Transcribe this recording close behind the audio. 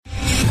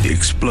The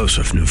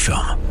explosive new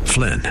film,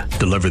 Flynn,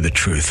 deliver the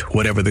truth,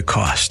 whatever the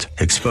cost,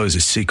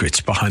 exposes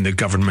secrets behind the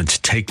government's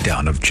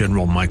takedown of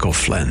General Michael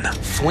Flynn.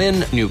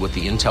 Flynn knew what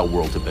the intel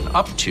world had been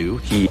up to.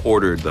 He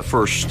ordered the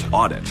first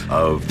audit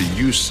of the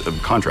use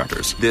of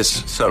contractors.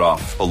 This set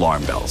off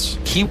alarm bells.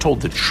 He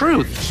told the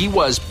truth. He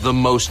was the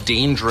most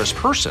dangerous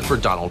person for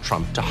Donald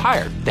Trump to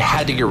hire. They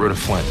had to get rid of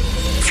Flynn.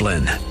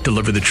 Flynn,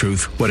 deliver the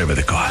truth, whatever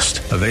the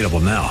cost. Available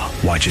now.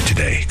 Watch it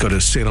today. Go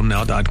to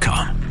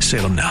salemnow.com.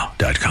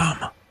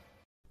 salemnow.com.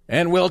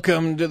 And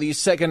welcome to the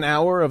second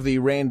hour of the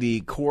Randy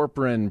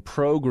Corporon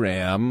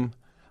program.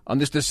 On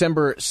this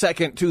December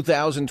 2nd,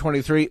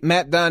 2023,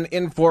 Matt Dunn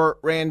in for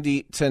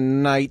Randy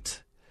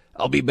tonight.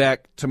 I'll be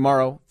back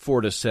tomorrow,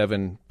 4 to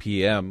 7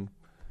 p.m.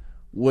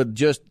 Would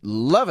just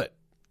love it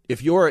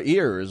if your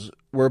ears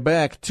were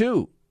back,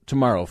 too,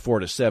 tomorrow,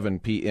 4 to 7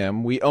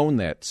 p.m. We own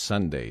that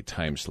Sunday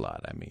time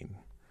slot. I mean,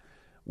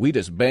 we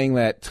just bang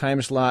that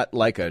time slot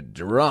like a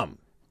drum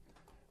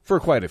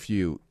for quite a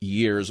few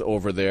years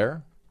over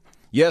there.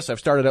 Yes, I've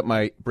started up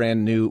my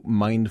brand new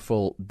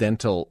Mindful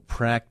Dental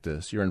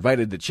practice. You're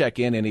invited to check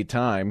in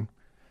anytime.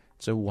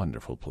 It's a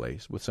wonderful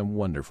place with some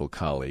wonderful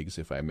colleagues,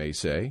 if I may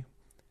say.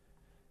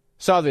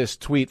 Saw this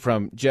tweet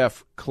from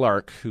Jeff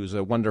Clark, who's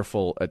a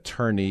wonderful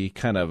attorney,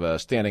 kind of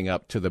standing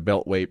up to the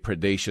Beltway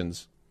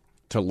predations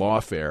to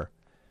lawfare.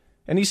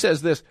 And he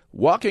says this,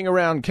 walking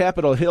around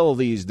Capitol Hill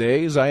these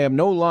days, I am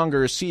no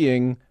longer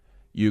seeing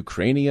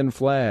Ukrainian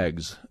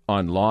flags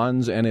on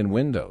lawns and in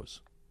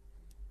windows.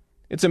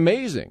 It's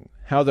amazing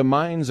how the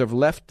minds of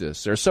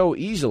leftists are so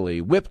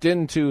easily whipped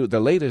into the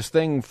latest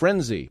thing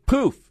frenzy.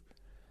 Poof!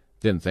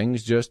 Then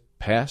things just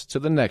pass to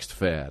the next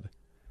fad.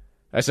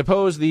 I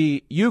suppose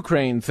the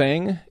Ukraine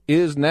thing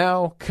is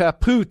now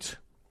kaput.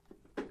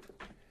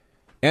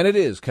 And it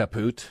is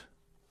kaput.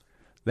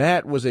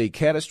 That was a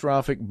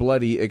catastrophic,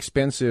 bloody,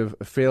 expensive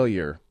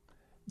failure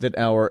that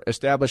our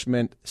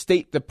establishment,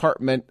 State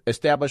Department,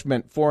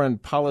 establishment foreign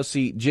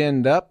policy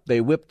ginned up.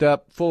 They whipped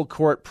up full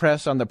court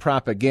press on the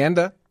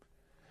propaganda.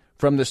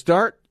 From the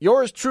start,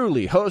 yours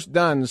truly, host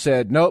Dunn,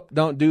 said, nope,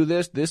 don't do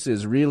this. This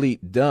is really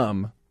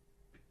dumb.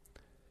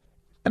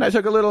 And I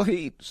took a little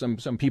heat. Some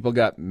people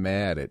got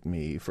mad at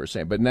me for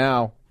saying, but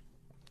now,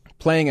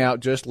 playing out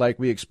just like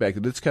we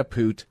expected, it's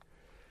kaput.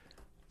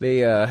 They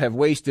have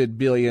wasted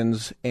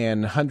billions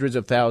and hundreds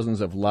of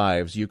thousands of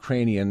lives,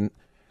 Ukrainian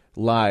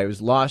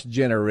lives, lost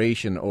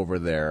generation over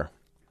there.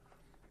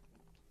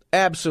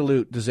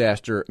 Absolute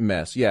disaster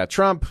mess. Yeah,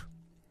 Trump,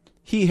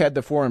 he had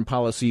the foreign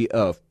policy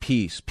of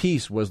peace.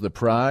 Peace was the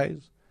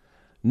prize.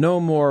 No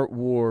more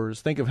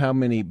wars. Think of how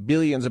many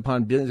billions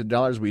upon billions of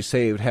dollars we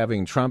saved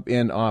having Trump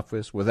in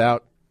office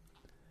without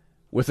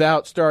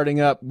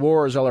starting up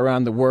wars all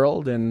around the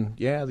world. And,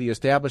 yeah, the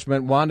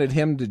establishment wanted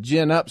him to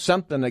gin up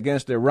something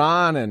against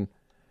Iran and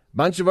a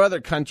bunch of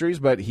other countries,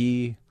 but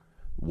he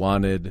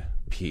wanted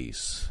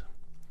peace.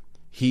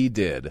 He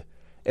did.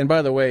 And,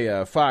 by the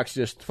way, Fox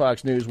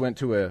News went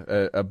to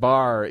a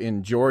bar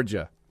in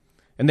Georgia,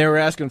 and they were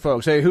asking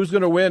folks, hey, who's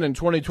going to win in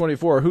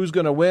 2024? Who's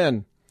going to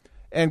win?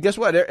 And guess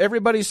what?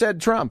 Everybody said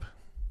Trump.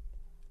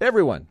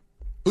 Everyone.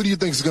 Who do you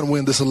think is going to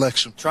win this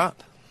election?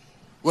 Trump.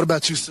 What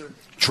about you, sir?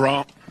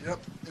 Trump. Yep.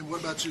 And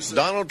what about you, sir?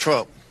 Donald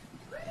Trump.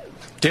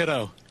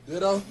 Ditto.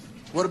 Ditto?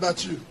 What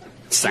about you?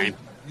 Same.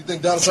 You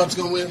think Donald Trump's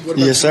going to win? What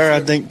about yes, sir. I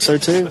think so,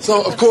 too.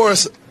 So, of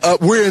course,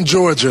 we're in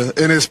Georgia,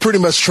 and it's pretty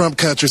much Trump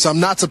country, so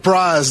I'm not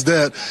surprised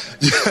that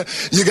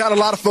you got a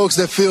lot of folks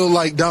that feel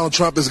like Donald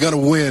Trump is going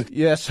to win.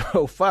 Yeah,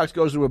 so Fox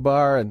goes to a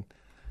bar and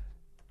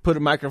put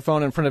a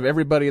microphone in front of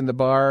everybody in the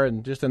bar,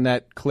 and just in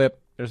that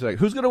clip, there's like,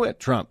 who's going to win?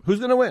 Trump. Who's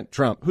going to win?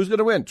 Trump. Who's going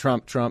to win?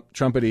 Trump, Trump,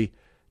 Trumpity,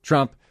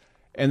 Trump.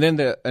 And then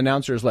the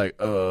announcer is like,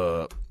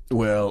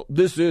 well,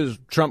 this is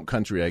Trump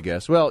country, I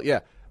guess. Well, yeah,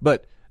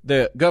 but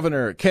the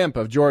Governor Kemp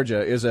of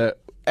Georgia is a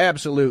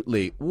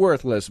absolutely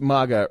worthless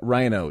MAGA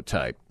rhino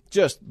type.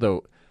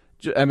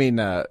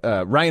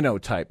 Rhino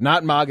type,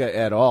 not MAGA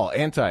at all,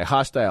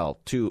 anti-hostile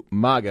to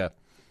MAGA.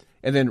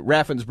 And then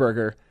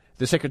Raffensperger,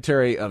 the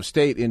Secretary of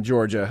State in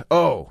Georgia,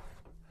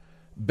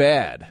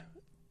 bad.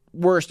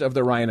 Worst of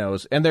the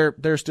rhinos, and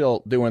they're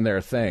still doing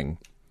their thing.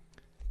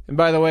 And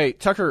by the way,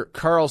 Tucker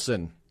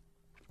Carlson,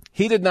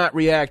 he did not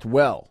react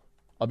well.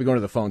 I'll be going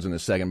to the phones in a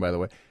second, by the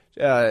way.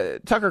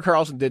 Tucker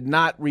Carlson did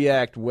not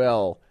react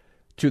well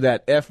to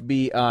that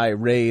FBI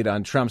raid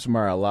on Trump's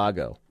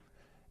Mar-a-Lago.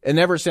 And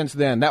ever since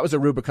then, that was a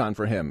Rubicon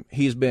for him.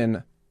 He's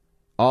been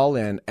all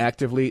in,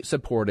 actively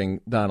supporting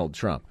Donald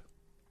Trump.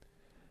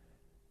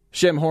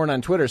 Shem Horn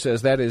on Twitter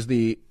says that is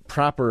the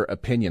proper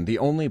opinion, the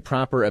only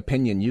proper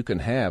opinion you can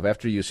have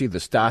after you see the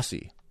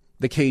Stasi,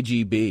 the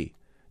KGB,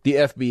 the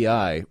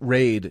FBI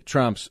raid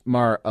Trump's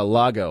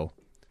Mar-a-Lago.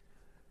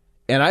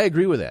 And I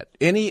agree with that.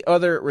 Any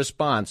other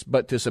response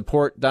but to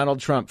support Donald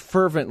Trump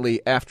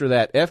fervently after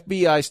that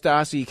FBI,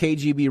 Stasi,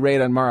 KGB raid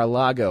on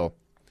Mar-a-Lago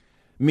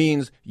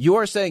means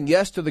you're saying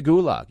yes to the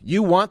gulag.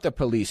 You want the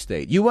police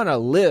state. You want to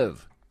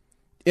live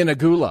in a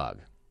gulag.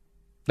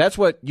 That's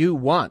what you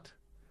want.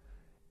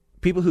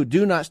 People who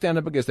do not stand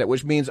up against that,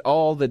 which means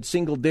all the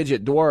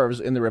single-digit dwarves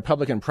in the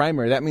Republican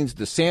primary, that means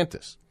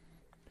DeSantis.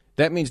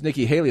 That means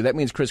Nikki Haley. That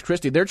means Chris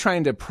Christie. They're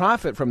trying to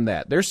profit from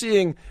that. They're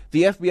seeing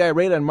the FBI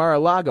raid on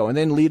Mar-a-Lago and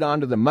then lead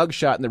on to the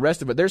mugshot and the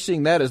rest of it. They're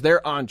seeing that as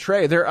their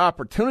entree, their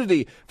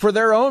opportunity for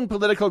their own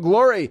political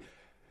glory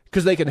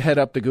because they can head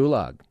up the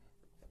gulag.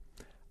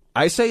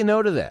 I say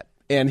no to that.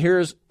 And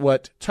here's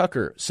what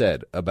Tucker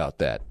said about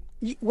that.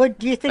 What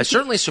do you think? I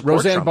certainly support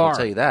Roseanne Trump, Barr. I'll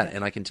tell you that.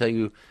 And I can tell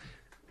you,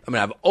 I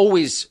mean, I've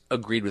always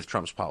agreed with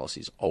Trump's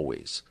policies,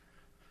 always.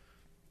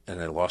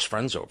 And I lost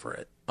friends over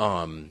it.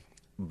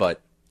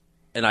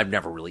 And I've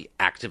never really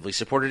actively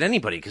supported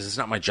anybody because it's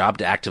not my job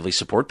to actively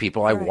support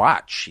people. I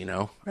watch, Right.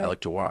 I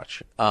like to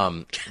watch.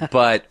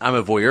 But I'm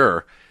a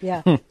voyeur.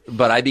 Yeah.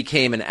 But I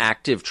became an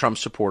active Trump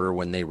supporter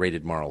when they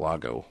raided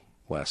Mar-a-Lago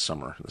last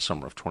summer, the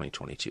summer of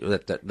 2022.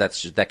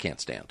 That can't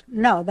stand.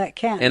 No, that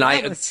can't. And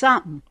that was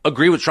something.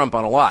 Agree with Trump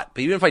on a lot.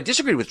 But even if I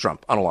disagreed with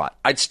Trump on a lot,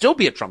 I'd still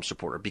be a Trump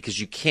supporter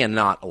because you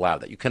cannot allow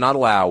that. You cannot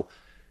allow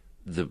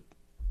the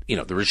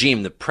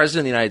regime, the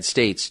president of the United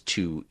States,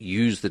 to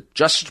use the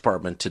Justice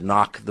Department to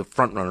knock the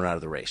front runner out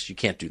of the race. You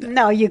can't do that.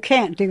 No, you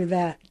can't do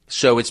that.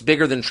 So it's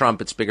bigger than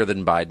Trump. It's bigger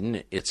than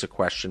Biden. It's a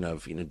question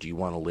of, do you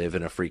want to live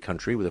in a free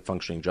country with a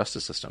functioning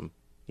justice system?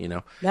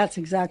 That's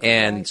exactly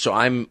and right. So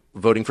I'm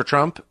voting for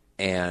Trump.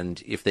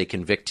 And if they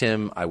convict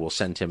him, I will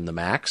send him the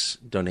max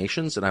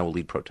donations and I will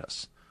lead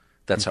protests.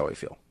 That's how I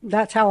feel.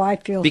 That's how I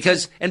feel.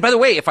 Because, and by the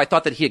way, if I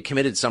thought that he had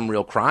committed some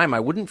real crime,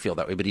 I wouldn't feel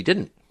that way, but he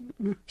didn't.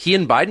 He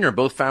and Biden are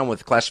both found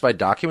with classified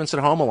documents at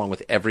home, along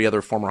with every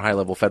other former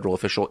high-level federal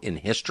official in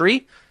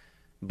history.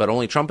 But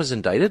only Trump is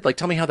indicted?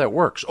 Tell me how that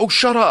works. Oh,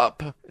 shut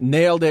up.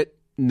 Nailed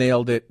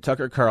it.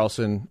 Tucker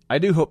Carlson. I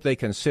do hope they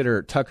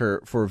consider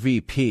Tucker for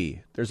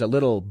VP. There's a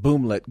little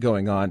boomlet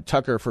going on,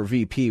 Tucker for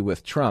VP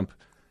with Trump.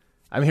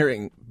 I'm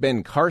hearing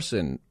Ben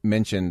Carson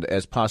mentioned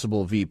as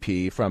possible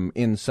VP from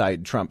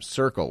inside Trump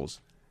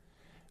circles.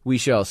 We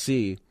shall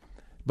see.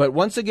 But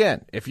once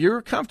again, if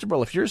you're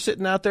comfortable, if you're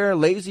sitting out there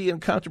lazy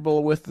and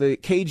comfortable with the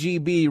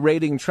KGB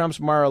raiding Trump's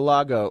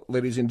Mar-a-Lago,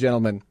 ladies and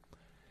gentlemen,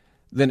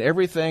 then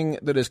everything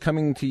that is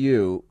coming to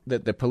you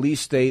that the police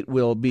state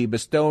will be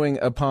bestowing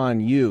upon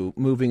you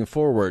moving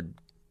forward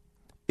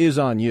is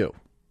on you.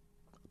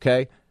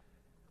 Okay?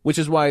 Which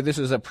is why this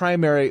is a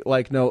primary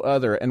like no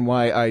other, and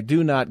why I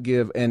do not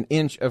give an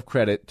inch of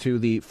credit to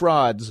the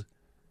frauds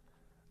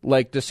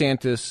like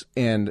DeSantis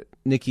and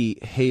Nikki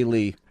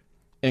Haley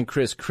and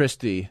Chris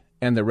Christie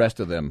and the rest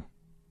of them.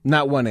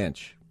 Not 1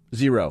 inch.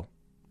 0.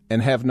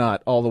 And have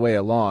not all the way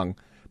along.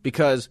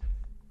 Because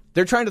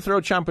they're trying to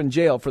throw Trump in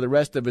jail for the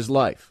rest of his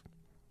life.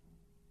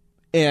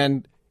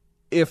 And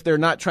if they're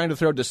not trying to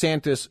throw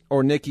DeSantis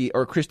or Nikki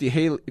or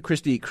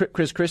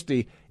Chris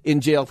Christie in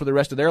jail for the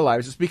rest of their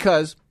lives, it's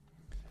because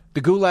the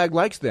Gulag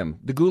likes them.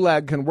 The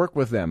Gulag can work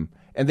with them.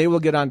 And they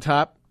will get on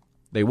top.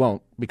 They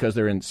won't, because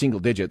they're in single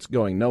digits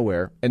going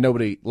nowhere, and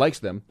nobody likes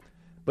them.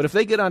 But if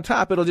they get on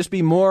top, it'll just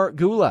be more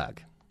Gulag,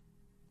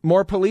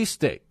 more police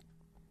state,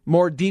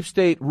 more deep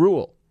state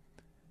rule.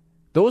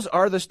 Those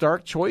are the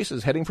stark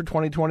choices heading for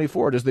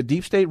 2024. Does the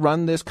deep state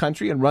run this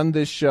country and run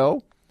this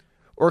show?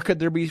 Or could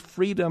there be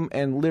freedom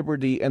and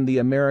liberty and the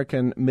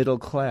American middle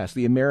class,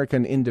 the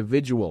American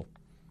individual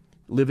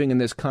living in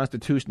this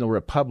constitutional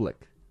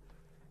republic,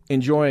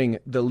 enjoying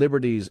the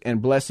liberties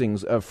and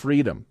blessings of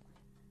freedom?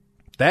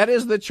 That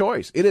is the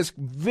choice. It is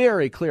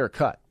very clear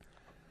cut.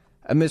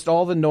 Amidst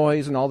all the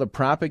noise and all the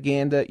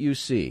propaganda you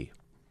see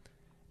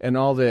and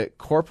all the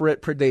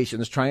corporate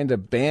predations trying to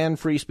ban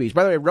free speech.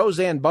 By the way,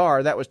 Roseanne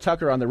Barr, that was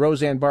Tucker on the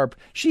Roseanne Barr,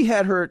 she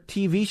had her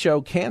TV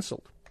show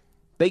canceled.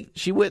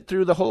 She went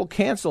through the whole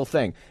cancel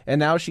thing, and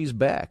now she's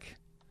back.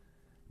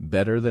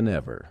 Better than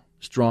ever,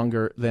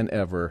 stronger than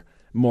ever,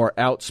 more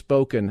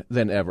outspoken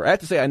than ever. I have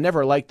to say, I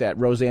never liked that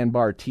Roseanne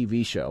Barr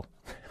TV show.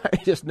 I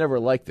just never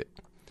liked it.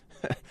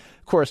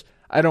 Of course,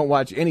 I don't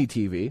watch any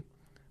TV,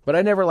 but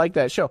I never liked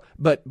that show.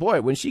 But,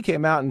 boy, when she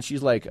came out and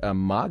she's like a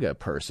MAGA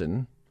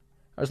person,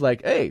 I was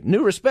like, hey,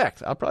 new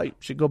respect. I probably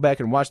should go back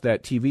and watch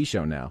that TV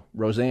show now,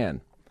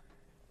 Roseanne.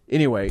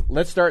 Anyway,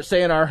 let's start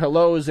saying our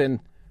hellos. And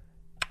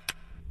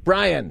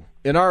Brian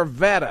in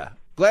Arvada.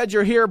 Glad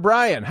you're here,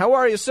 Brian. How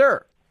are you,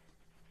 sir?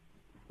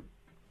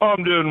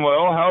 I'm doing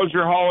well. How's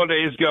your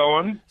holidays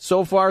going?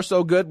 So far,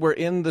 so good. We're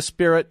in the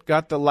spirit,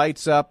 got the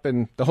lights up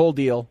and the whole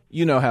deal.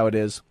 You know how it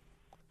is.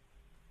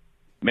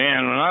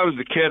 Man, when I was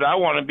a kid, I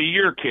want to be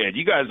your kid.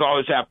 You guys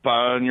always have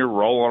fun. You're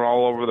rolling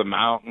all over the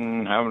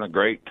mountain, having a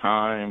great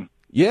time.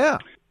 Yeah,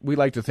 we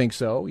like to think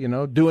so,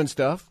 doing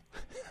stuff,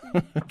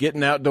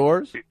 getting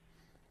outdoors.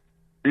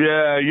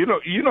 Yeah, you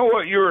know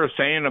what you were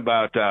saying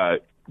about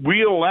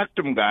we elect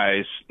them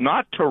guys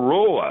not to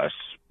rule us,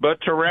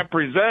 but to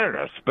represent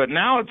us. But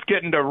now it's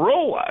getting to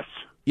rule us.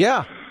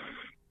 Yeah.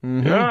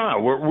 Mm-hmm. Yeah,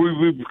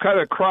 we've kind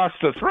of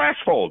crossed the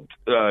threshold,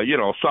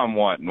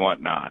 somewhat and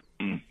whatnot.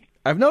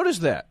 I've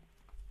noticed that,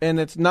 and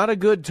it's not a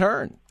good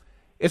turn.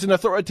 It's an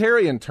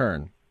authoritarian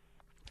turn.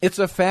 It's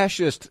a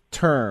fascist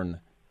turn.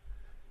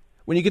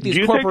 When you get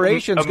these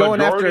corporations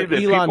going after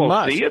Elon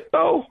Musk. See it,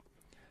 though?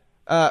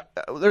 I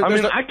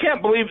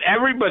can't believe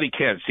everybody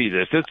can't see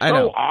this. It's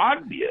so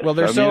obvious. Well,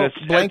 they're it's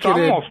blanketed.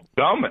 It's almost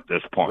dumb at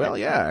this point. Well,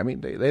 yeah. I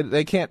mean,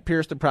 they can't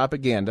pierce the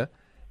propaganda.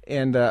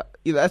 And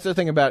that's the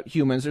thing about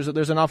humans.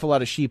 There's an awful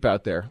lot of sheep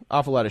out there,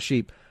 awful lot of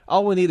sheep.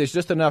 All we need is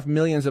just enough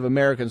millions of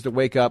Americans to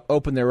wake up,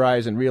 open their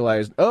eyes, and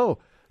realize, no,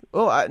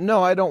 I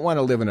don't want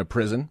to live in a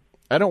prison.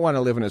 I don't want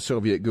to live in a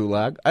Soviet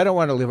gulag. I don't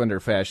want to live under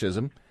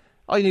fascism.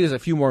 All you need is a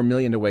few more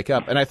million to wake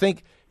up. And I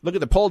think, look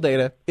at the poll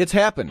data, it's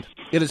happened.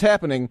 It is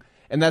happening,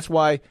 and that's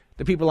why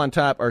the people on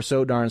top are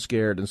so darn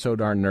scared and so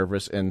darn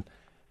nervous. And,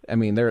 I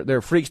mean,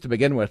 they're freaks to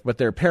begin with, but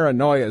their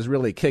paranoia is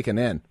really kicking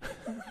in.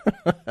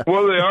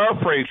 Well, they are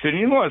freaks. And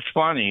you know what's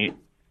funny?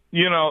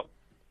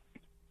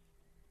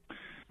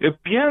 If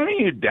you have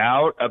any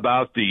doubt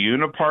about the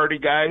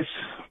Uniparty guys,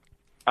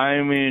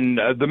 I mean,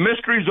 the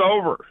mystery's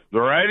over. The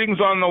writing's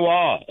on the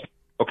wall.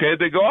 Okay,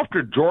 they go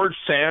after George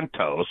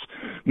Santos.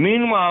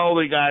 Meanwhile,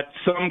 they got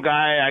some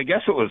guy, I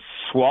guess it was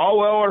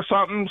Swalwell or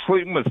something,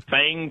 sleeping with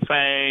Fang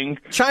Fang.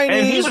 Chinese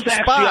and he was spy.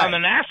 actually on the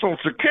National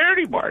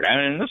Security Board. I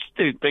mean, this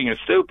thing is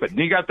stupid. And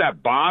you got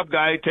that Bob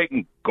guy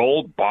taking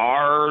gold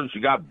bars.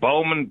 You got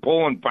Bowman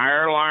pulling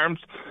fire alarms.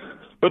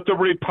 But the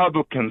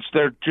Republicans,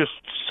 they're just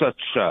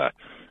such,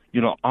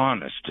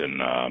 honest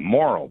and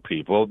moral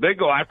people. They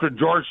go after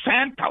George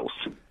Santos.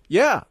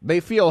 Yeah,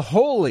 they feel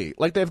holy,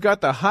 like they've got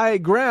the high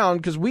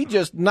ground because we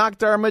just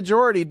knocked our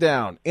majority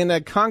down. In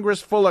a Congress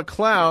full of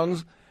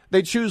clowns,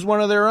 they choose one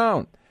of their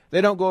own.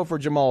 They don't go for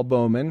Jamal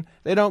Bowman.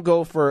 They don't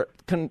go for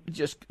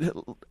just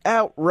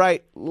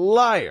outright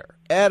liar,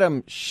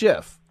 Adam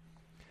Schiff.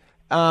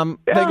 They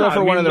go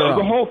for one of their own.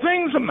 The whole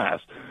thing's a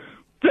mess.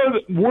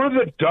 We're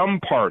the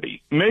dumb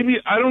party. Maybe,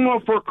 I don't know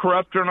if we're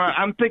corrupt or not.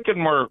 I'm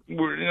thinking we're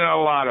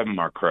a lot of them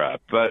are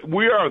corrupt, but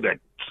we are the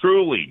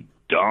truly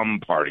dumb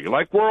party.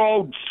 Like, we're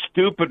all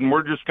stupid and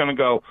we're just going to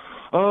go,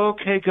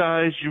 okay,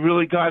 guys, you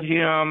really got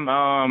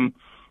him.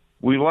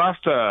 We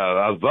lost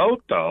a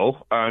vote,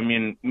 though. I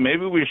mean,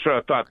 maybe we should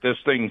have thought this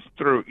thing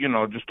through,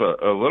 just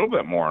a little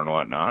bit more and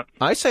whatnot.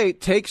 I say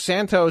take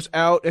Santos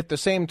out at the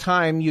same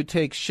time you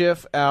take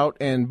Schiff out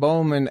and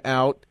Bowman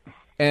out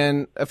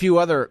and a few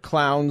other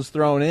clowns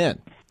thrown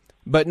in,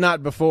 but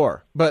not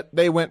before. But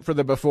they went for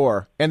the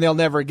before, and they'll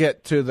never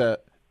get to the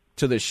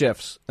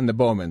Schiffs and the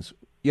Bowmans.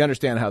 You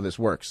understand how this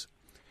works.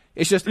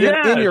 It's just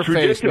in your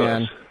face,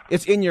 man.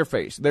 It's in your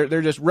face.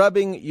 They're just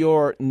rubbing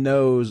your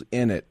nose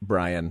in it,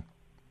 Brian.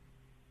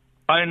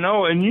 I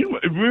know, and you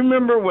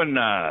remember when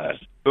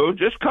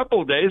just a couple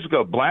of days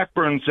ago,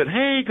 Blackburn said,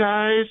 "Hey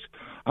guys,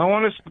 I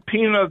want to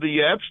subpoena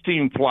the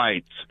Epstein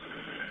flights,"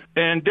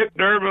 and Dick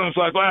Durbin was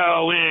like,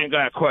 "Well, we ain't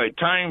got quite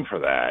time for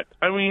that."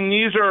 I mean,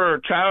 these are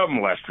child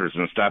molesters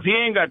and stuff. He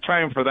ain't got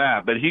time for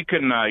that, but he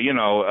can,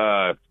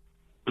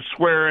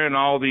 swear in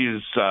all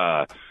these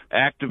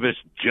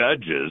activist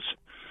judges.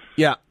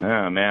 Yeah.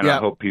 Oh, man, yeah. I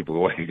hope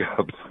people wake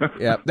up.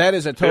 Yeah, that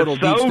is a total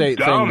deep state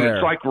dumb. thing there.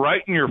 It's like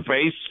right in your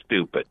face,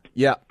 stupid.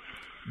 Yeah.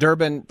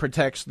 Durbin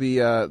protects the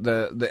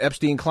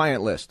Epstein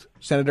client list.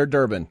 Senator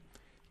Durbin.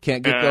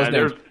 Can't get those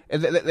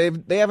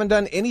names. They haven't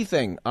done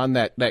anything on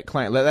that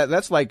client.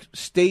 That's like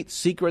state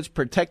secrets,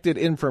 protected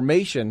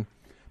information,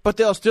 but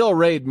they'll still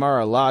raid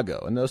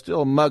Mar-a-Lago, and they'll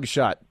still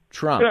mugshot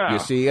Trump, you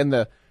see, and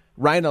the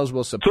rhinos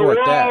will support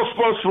that. So we're all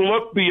supposed to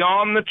look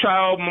beyond the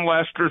child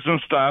molesters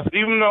and stuff,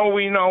 even though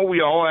we know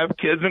we all have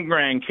kids and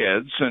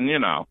grandkids, and,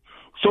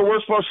 So we're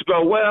supposed to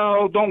go,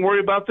 well, don't worry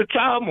about the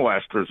child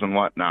molesters and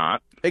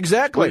whatnot.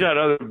 Exactly. We got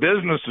other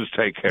businesses to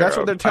take care of. That's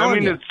what they're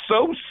telling you. It's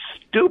so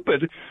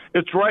stupid.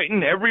 It's right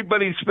in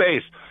everybody's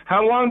face.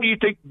 How long do you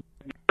think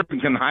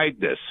Durbin can hide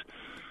this?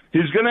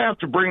 He's going to have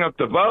to bring up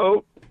the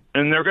vote,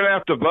 and they're going to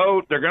have to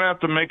vote. They're going to have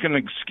to make an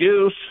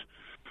excuse.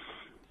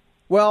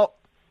 Well,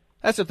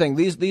 that's the thing.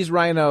 These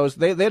rhinos,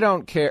 they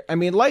don't care. I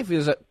mean, life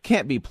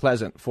can't be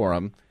pleasant for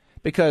them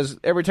because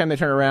every time they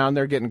turn around,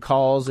 they're getting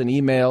calls and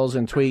emails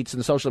and tweets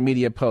and social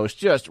media posts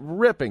just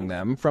ripping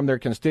them from their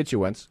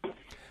constituents.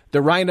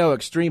 The rhino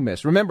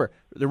extremists. Remember,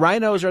 the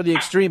rhinos are the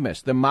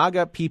extremists. The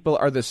MAGA people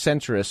are the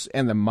centrists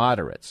and the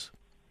moderates.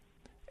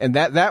 And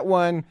that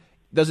one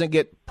doesn't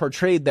get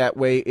portrayed that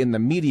way in the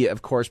media,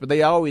 of course, but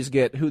they always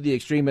get who the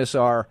extremists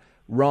are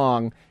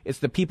wrong. It's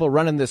the people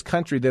running this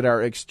country that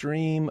are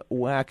extreme,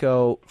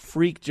 wacko,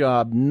 freak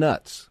job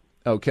nuts,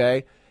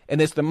 okay? And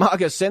it's the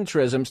MAGA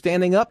centrism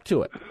standing up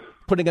to it,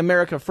 putting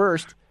America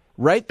first,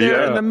 right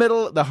there in the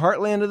middle, the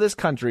heartland of this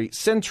country,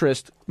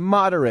 centrist,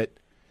 moderate,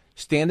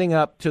 standing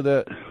up to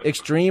the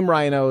extreme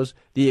rhinos,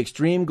 the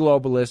extreme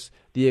globalists,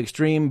 the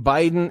extreme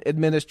Biden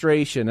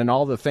administration, and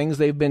all the things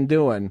they've been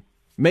doing.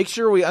 Make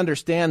sure we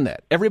understand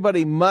that.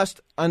 Everybody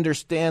must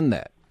understand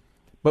that.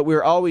 But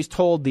we're always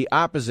told the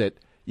opposite.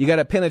 You got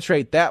to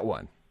penetrate that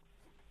one.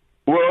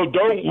 Well,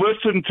 don't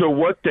listen to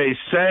what they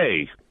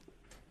say.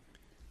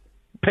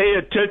 Pay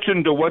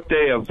attention to what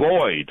they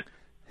avoid,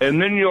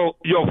 and then you'll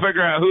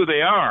figure out who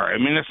they are. I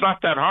mean, it's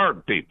not that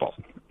hard, people.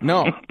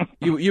 No,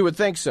 you would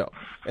think so.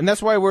 And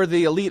that's why we're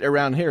the elite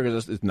around here,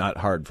 because it's not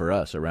hard for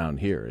us around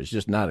here. It's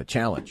just not a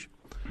challenge.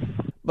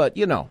 But,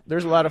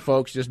 there's a lot of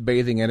folks just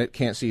bathing in it,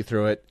 can't see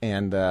through it.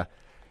 And,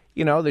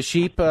 the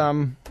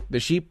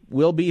sheep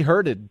will be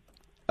herded,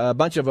 a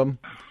bunch of them.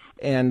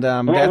 And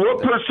what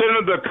percent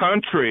of the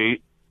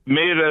country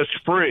made us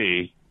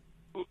free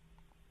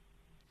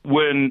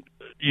when,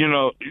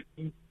 you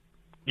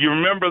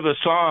remember the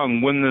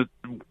song when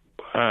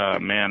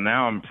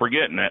now I'm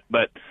forgetting it,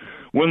 but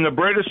when the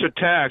British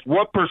attacked,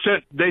 what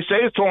percent? They say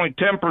it's only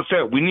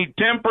 10%. We need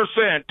 10%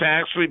 to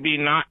actually be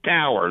not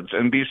cowards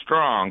and be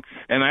strong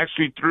and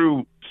actually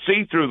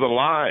see through the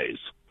lies.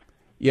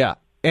 Yeah,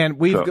 and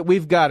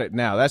we've got it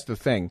now. That's the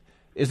thing,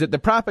 is that the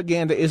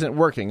propaganda isn't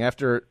working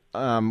after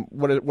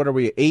what are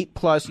we,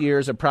 8+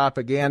 years of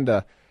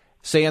propaganda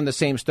saying the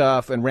same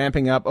stuff and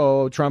ramping up,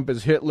 oh, Trump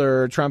is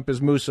Hitler, Trump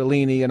is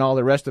Mussolini, and all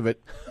the rest of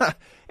it.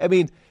 I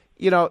mean,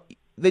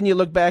 then you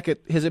look back at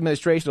his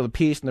administration of the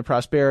peace and the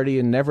prosperity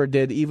and never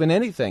did even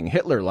anything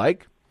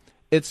Hitler-like.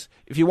 If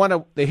you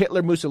want the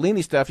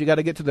Hitler-Mussolini stuff, you got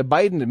to get to the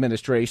Biden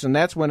administration.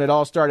 That's when it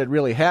all started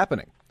really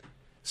happening.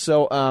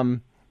 So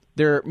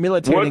they're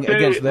militating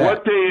against that.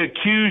 What they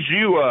accuse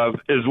you of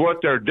is what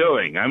they're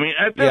doing. I mean,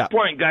 at this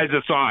point, guys,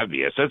 it's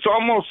obvious. It's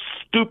almost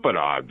stupid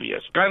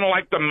obvious. Kind of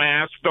like the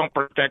masks don't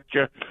protect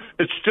you.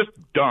 It's just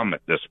dumb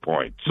at this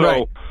point. So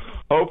right.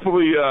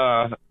 Hopefully,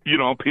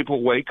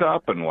 people wake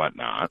up and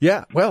whatnot.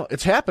 Yeah, well,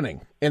 it's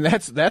happening. And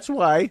that's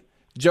why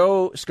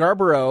Joe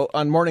Scarborough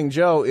on Morning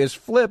Joe is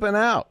flipping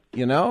out,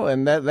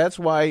 and that's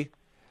why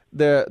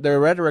the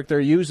rhetoric they're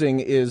using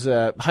is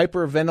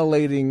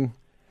hyperventilating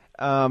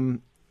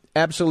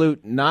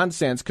absolute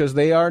nonsense, because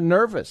they are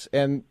nervous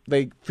and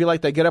they feel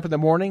like they get up in the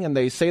morning and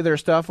they say their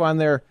stuff on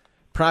their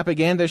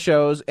propaganda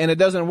shows and it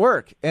doesn't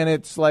work. And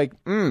it's like,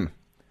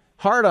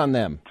 hard on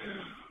them.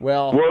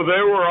 Well, they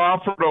were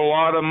offered a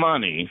lot of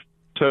money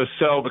to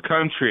sell the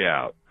country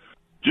out,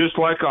 just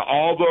like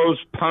all those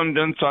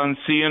pundits on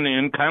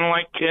CNN, kind of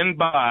like Ken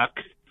Buck.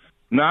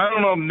 Now, I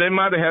don't know, they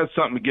might have had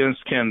something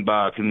against Ken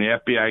Buck, and the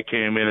FBI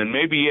came in, and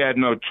maybe he had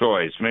no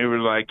choice. Maybe they're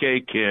like, hey,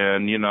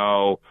 Ken, you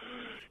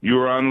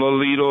were on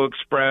Lolito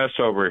Express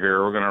over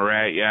here. We're going to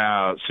rat you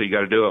out, so you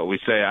got to do what we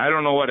say. I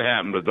don't know what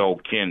happened with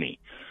old Kenny,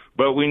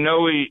 but we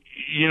know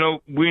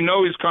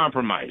he's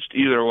compromised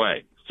either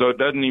way. So it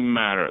doesn't even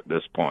matter at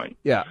this point.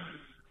 Yeah.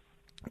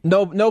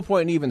 No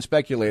point in even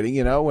speculating,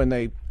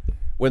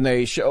 when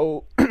they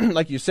show,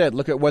 like you said,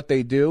 look at what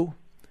they do.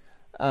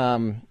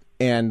 And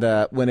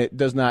when it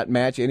does not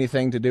match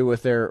anything to do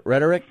with their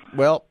rhetoric,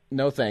 well,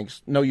 no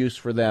thanks. No use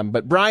for them.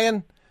 But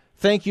Brian,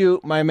 thank you,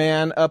 my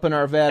man, up in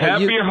Arvada.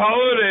 Happy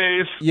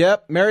holidays.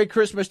 Yep. Merry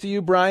Christmas to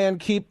you, Brian.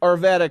 Keep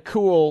Arvada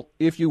cool,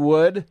 if you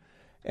would.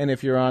 And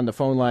if you're on the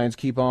phone lines,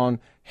 keep on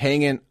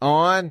hanging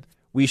on.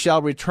 We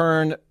shall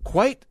return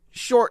quite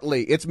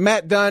shortly. It's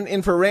Matt Dunn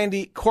in for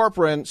Randy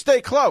Corporon.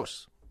 Stay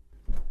close.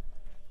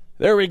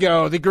 There we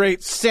go. The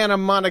great Santa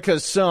Monica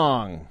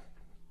song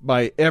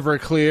by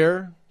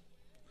Everclear.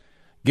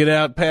 Get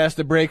out past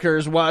the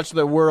breakers, watch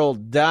the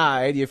world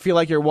die. Do you feel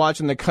like you're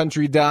watching the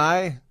country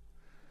die?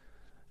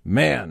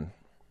 Man,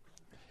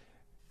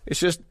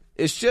 it's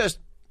just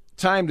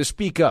time to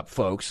speak up,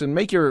 folks, and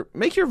make your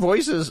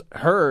voices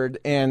heard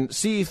and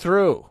see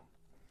through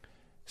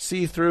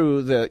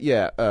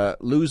the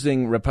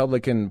losing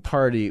Republican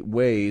Party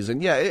ways.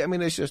 And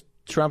it's just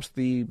Trump's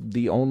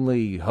the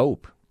only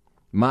hope.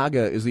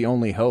 MAGA is the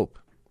only hope.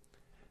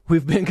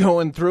 We've been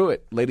going through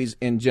it, ladies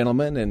and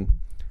gentlemen, and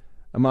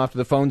I'm off to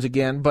the phones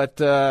again. But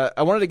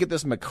I wanted to get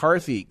this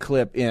McCarthy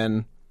clip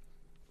in.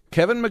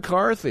 Kevin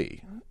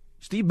McCarthy.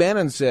 Steve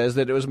Bannon says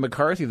that it was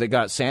McCarthy that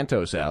got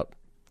Santos out.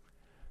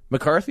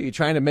 McCarthy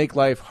trying to make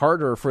life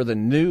harder for the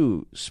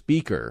new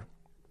speaker,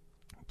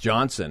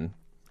 Johnson.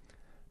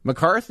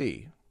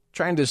 McCarthy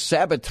trying to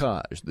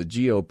sabotage the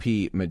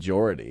GOP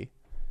majority.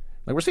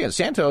 Like we're saying,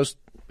 Santos,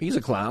 he's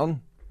a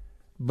clown.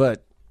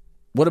 But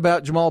what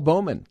about Jamal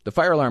Bowman, the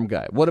fire alarm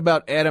guy? What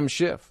about Adam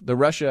Schiff, the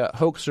Russia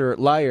hoaxer,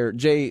 liar,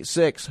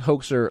 J6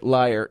 hoaxer,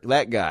 liar,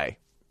 that guy?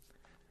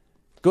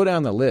 Go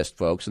down the list,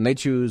 folks, and they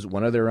choose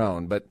one of their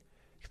own. But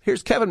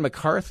here's Kevin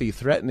McCarthy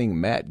threatening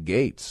Matt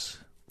Gaetz.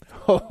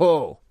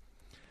 Ho.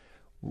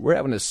 We're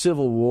having a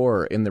civil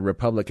war in the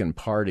Republican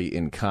Party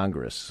in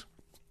Congress.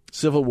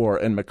 Civil war.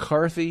 And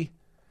McCarthy,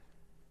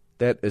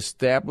 that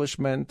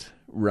establishment,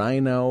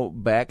 rhino,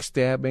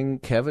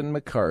 backstabbing Kevin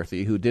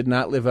McCarthy, who did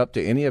not live up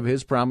to any of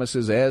his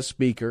promises as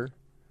Speaker,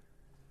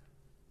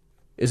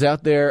 is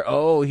out there.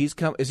 Oh,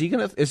 is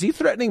he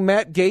threatening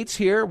Matt Gaetz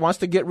here? Wants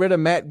to get rid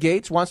of Matt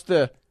Gaetz? Wants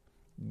to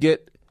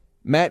get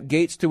Matt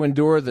Gaetz to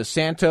endure the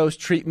Santos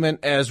treatment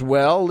as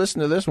well?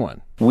 Listen to this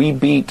one. We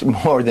beat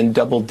more than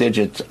double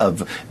digits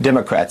of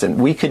Democrats, and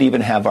we could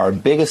even have our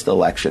biggest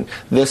election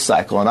this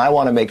cycle. And I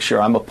want to make sure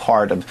I'm a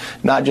part of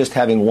not just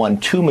having won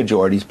 2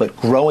 majorities, but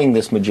growing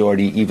this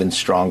majority even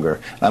stronger.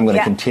 I'm going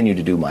to continue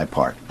to do my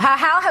part.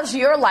 How has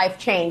your life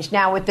changed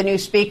now with the new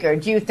speaker?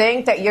 Do you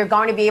think that you're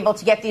going to be able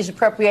to get these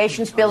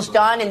appropriations bills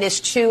done in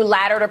this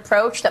 2-laddered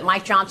approach that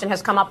Mike Johnson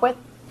has come up with?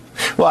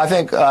 Well,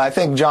 I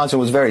think Johnson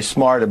was very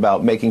smart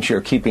about making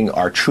sure keeping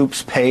our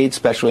troops paid,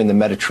 especially in the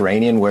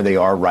Mediterranean where they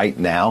are right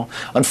now.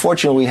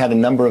 Unfortunately, we had a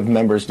number of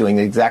members doing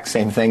the exact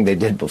same thing they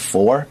did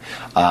before,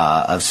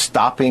 of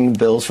stopping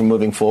bills from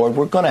moving forward.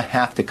 We're going to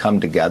have to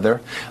come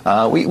together.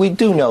 We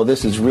do know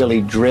this is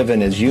really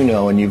driven, as you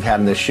know, and you've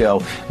had in this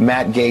show,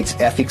 Matt Gaetz'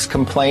 ethics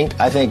complaint.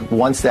 I think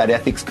once that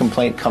ethics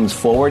complaint comes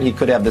forward, he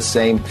could have the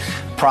same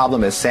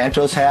problem as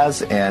Santos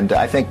has, and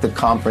I think the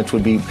conference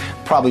would be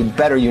probably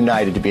better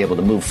united to be able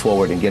to move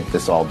forward and get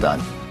this all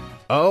done.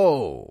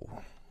 Oh,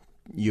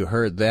 you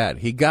heard that.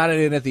 He got it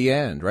in at the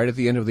end, right at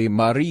the end of the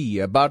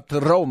Maria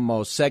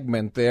Bartiromo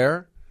segment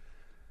there,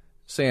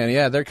 saying,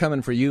 yeah, they're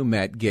coming for you,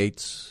 Matt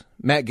Gaetz.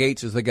 Matt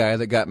Gaetz is the guy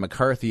that got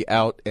McCarthy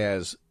out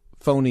as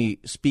phony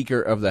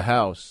Speaker of the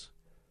House.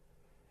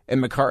 And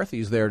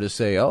McCarthy's there to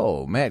say,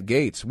 oh, Matt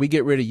Gaetz, we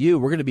get rid of you,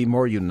 we're going to be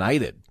more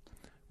united.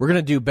 We're going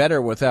to do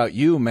better without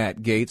you, Matt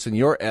Gaetz, and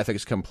your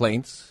ethics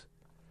complaints.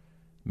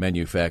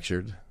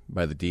 Manufactured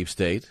by the deep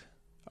state.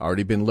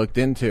 Already been looked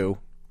into.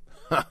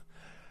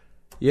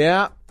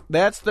 Yeah,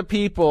 that's the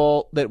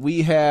people that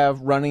we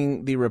have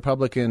running the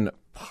Republican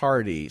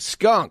Party.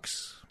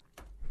 Skunks.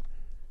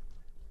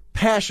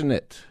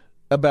 Passionate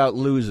about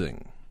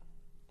losing.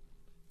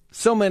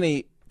 So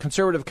many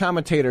conservative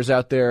commentators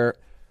out there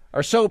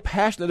are so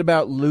passionate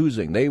about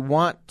losing. They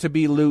want to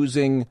be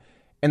losing,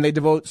 and they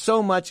devote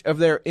so much of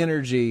their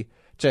energy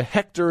to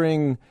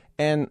hectoring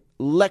and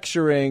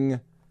lecturing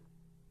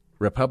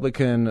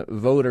Republican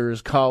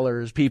voters,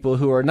 callers, people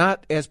who are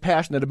not as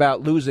passionate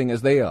about losing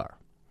as they are.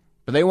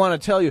 But they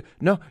want to tell you,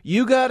 no,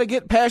 you got to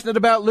get passionate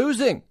about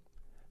losing.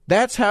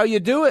 That's how you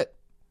do it.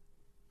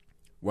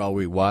 While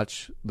we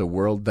watch the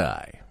world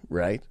die,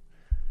 right?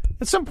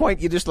 At some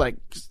point, you just like,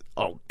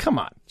 oh, come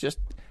on. Just,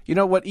 you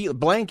know what,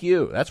 blank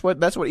you. That's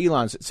what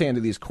Elon's saying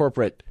to these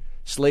corporate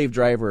slave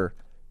driver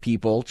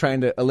people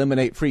trying to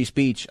eliminate free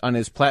speech on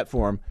his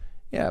platform.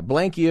 Yeah,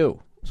 blank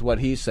you is what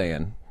he's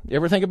saying. You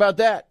ever think about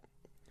that?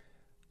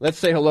 Let's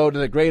say hello to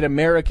the great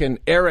American.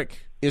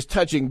 Eric is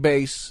touching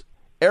base.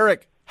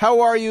 Eric,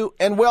 how are you?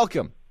 And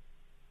welcome.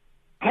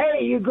 Hey,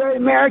 you great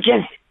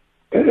American.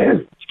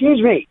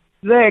 Excuse me.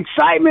 The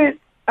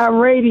excitement of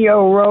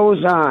radio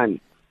rolls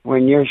on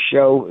when your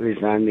show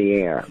is on the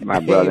air, my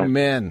brother.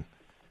 Amen.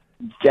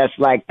 Just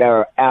like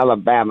the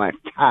Alabama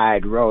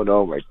Tide rolled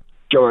over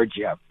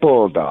Georgia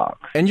Bulldogs.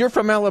 And you're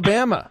from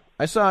Alabama.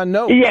 I saw a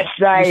note. Yes,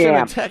 I you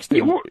am. Sent a text.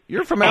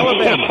 You're from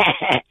Alabama.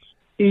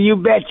 You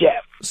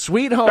betcha.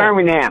 Sweet home.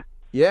 Birmingham.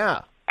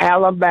 Yeah.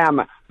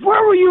 Alabama.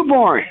 Where were you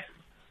born,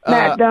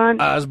 Matt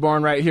Dunn? I was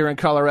born right here in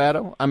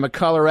Colorado. I'm a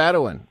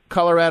Coloradoan,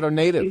 Colorado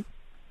native.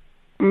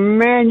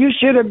 Man, you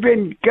should have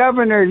been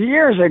governor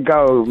years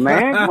ago,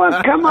 man.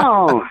 Well, come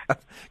on.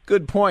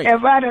 Good point.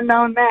 If I'd have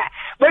known that.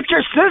 But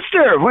your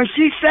sister, when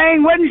she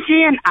sang, wasn't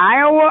she in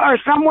Iowa or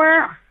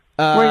somewhere?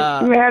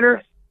 When you had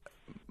her?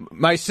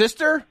 My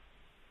sister?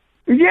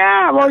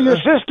 Yeah, well, your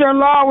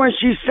sister-in-law when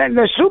she sang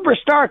the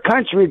Superstar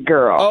Country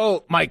Girl.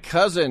 Oh, my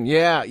cousin.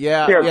 Yeah.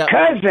 Your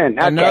cousin.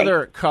 Okay.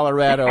 Another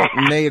Colorado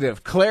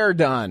native, Claire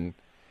Dunn.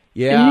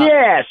 Yeah.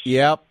 Yes.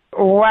 Yep.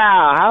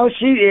 Wow, how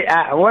she,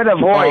 what a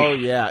voice. Oh,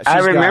 yeah. I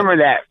remember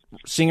that.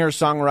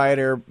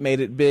 Singer-songwriter, made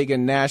it big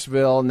in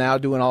Nashville, now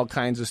doing all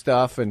kinds of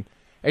stuff. And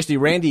actually,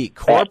 Randy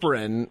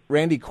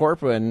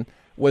Corporon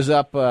was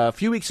up a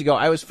few weeks ago.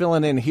 I was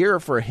filling in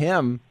here for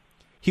him.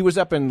 He was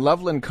up in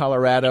Loveland,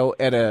 Colorado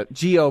at a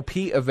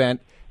GOP event,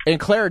 and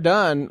Claire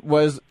Dunn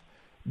was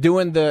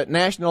doing the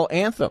national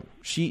anthem.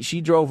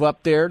 She drove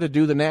up there to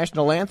do the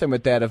national anthem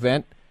at that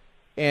event.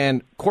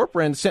 And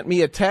Corporon sent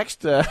me a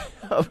text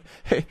of,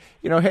 hey,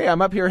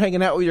 I'm up here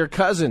hanging out with your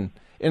cousin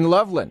in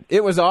Loveland.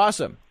 It was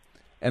awesome.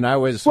 And I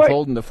was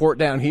holding the fort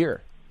down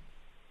here.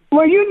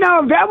 Well,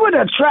 that would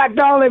attract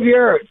all of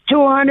your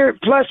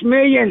 200+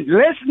 million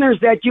listeners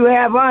that you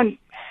have on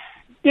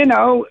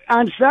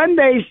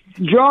Sundays,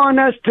 drawing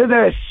us to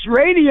the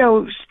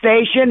radio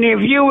station.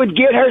 If you would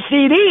get her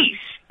CDs,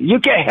 you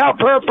could help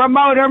her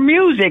promote her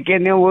music,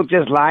 and then we'll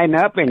just line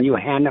up and you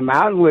hand them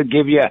out, and we'll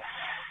give you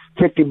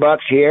 $50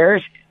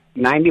 here,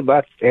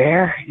 $90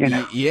 there,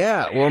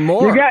 Yeah, or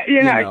more. You got,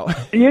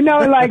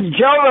 like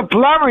Joe the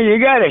plumber, you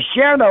got to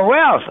share the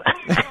wealth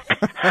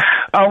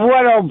of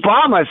what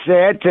Obama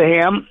said to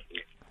him,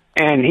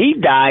 and he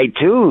died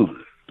too.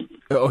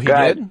 Oh, he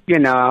did?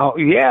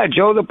 Yeah,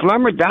 Joe the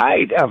plumber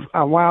died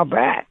a while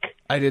back.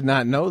 I did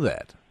not know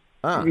that.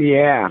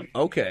 Yeah.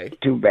 Okay.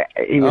 Too bad.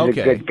 He was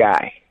a good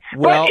guy.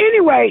 Well, but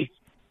anyway,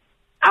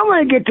 I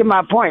want to get to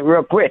my point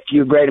real quick,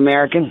 you great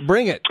American.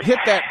 Bring it. Hit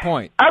that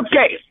point.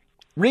 Okay.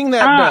 Ring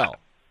that bell.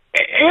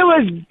 It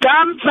was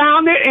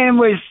dumbfounded and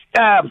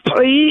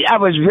I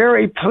was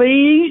very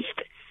pleased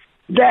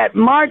that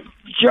Mark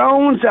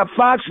Jones of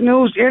Fox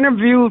News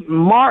interviewed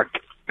Mark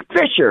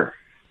Fisher,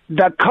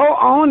 the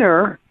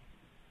co-owner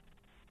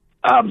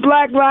of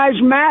Black Lives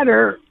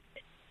Matter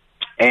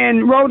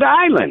in Rhode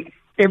Island,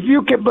 if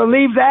you could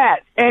believe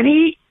that. And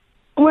he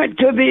went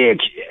to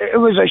it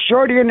was a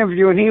short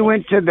interview, and he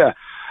went to the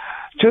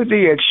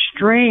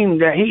extreme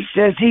that he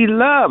says he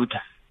loved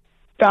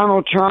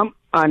Donald Trump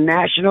on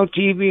national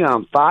TV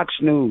on Fox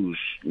News,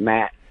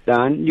 Matt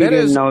Dunn. You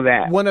didn't know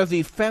that. One of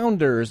the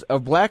founders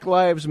of Black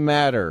Lives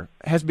Matter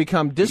has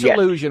become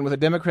disillusioned with the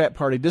Democrat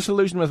Party,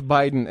 disillusioned with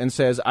Biden, and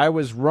says, I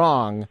was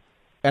wrong,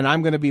 and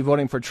I'm going to be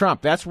voting for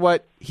Trump. That's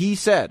what he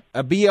said,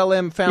 a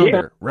BLM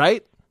founder,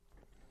 right?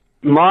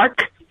 Mark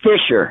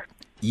Fisher.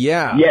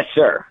 Yeah. Yes,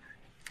 sir.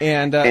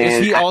 And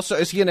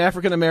is he an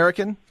African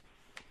American?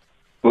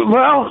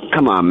 Well,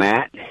 come on,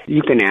 Matt.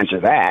 You can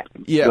answer that.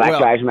 Yeah, Black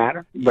Lives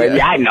Matter. But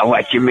yeah, I know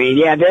what you mean.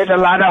 Yeah, there's a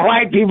lot of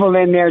white people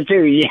in there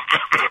too. Yeah.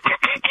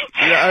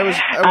 Yeah,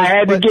 I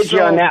had to get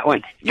you on that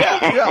one.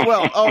 Yeah.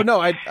 Well, oh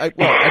no, I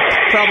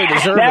probably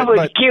deserve that it.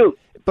 Was cute.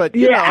 But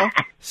you know,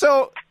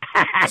 so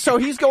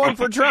he's going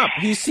for Trump.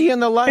 He's seeing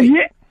the light.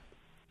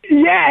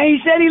 Yeah, he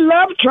said he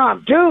loved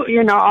Trump too.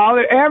 You know,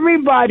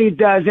 everybody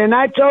does. And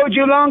I told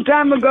you a long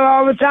time ago,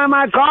 all the time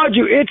I called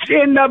you, it's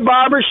in the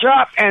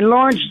barbershop. And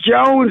Lawrence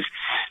Jones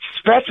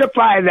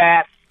specified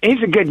that.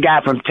 He's a good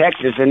guy from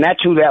Texas, and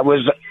that's who that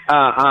was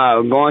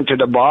going to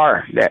the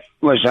bar that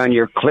was on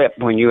your clip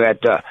when you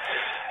had to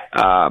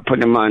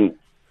put him on.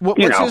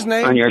 What's his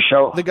name on your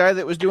show? The guy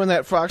that was doing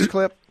that Fox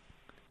clip.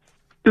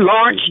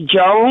 Lawrence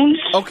Jones.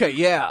 Okay,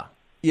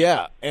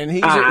 yeah, and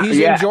he's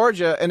in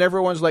Georgia, and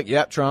everyone's like,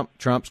 "Yeah,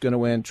 Trump's going to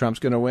win. Trump's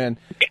going to win."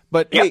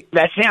 But hey,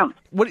 that's him.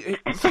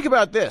 Think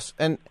about this.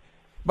 And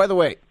by the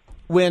way,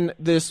 when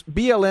this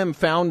BLM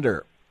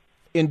founder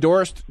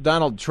endorsed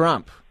Donald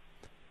Trump,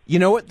 you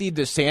know what the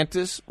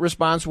DeSantis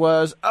response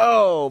was?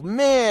 Oh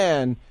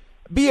man,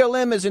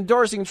 BLM is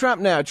endorsing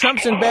Trump now.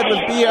 Trump's in bed with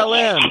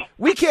BLM.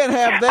 We can't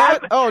have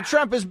that. Oh,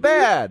 Trump is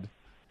bad.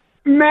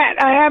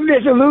 Matt, I have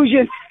this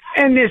illusion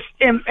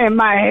in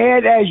my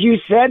head as you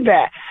said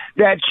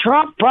that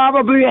Trump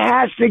probably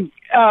has to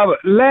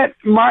let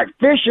Mark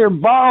Fisher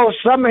borrow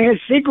some of his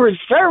Secret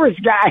Service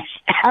guys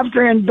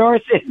after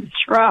endorsing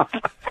Trump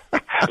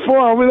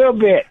for a little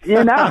bit,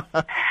 you know?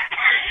 But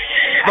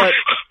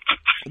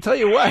I'll tell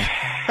you what,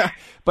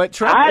 but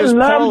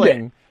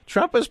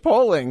Trump is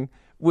polling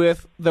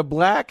with the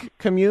black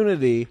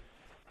community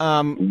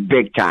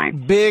big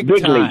time. Big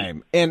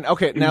time. And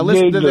okay, now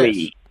listen to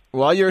this.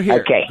 While you're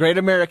here, okay. Great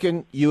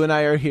American, you and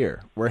I are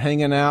here. We're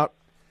hanging out.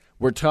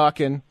 We're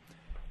talking.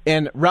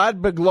 And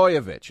Rod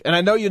Blagojevich, and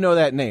I know you know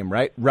that name,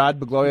 right? Rod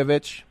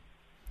Blagojevich?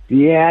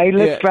 Yeah, he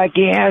looks like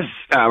he has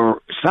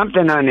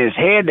something on his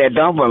head that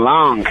don't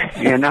belong,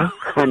 you know?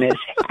 On his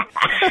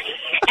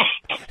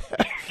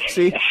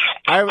See,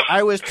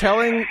 I was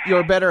telling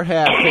your better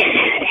half that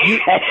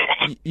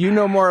you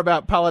know more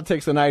about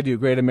politics than I do,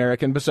 Great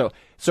American. But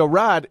so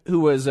Rod,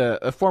 who was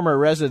a former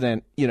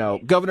resident, you know,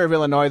 governor of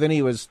Illinois, then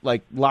he was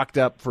like locked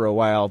up for a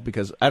while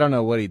because I don't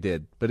know what he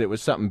did, but it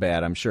was something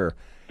bad, I'm sure.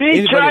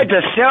 He tried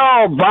to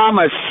sell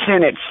Obama's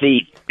Senate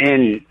seat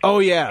in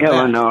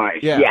Illinois.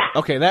 Yeah.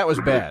 Okay, that was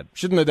bad.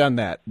 Shouldn't have done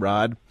that,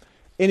 Rod.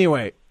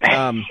 Anyway,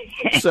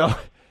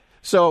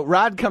 so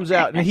Rod comes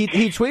out and he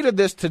tweeted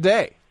this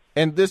today.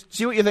 And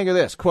see what you think of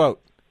this.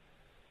 Quote,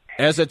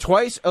 as a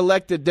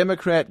twice-elected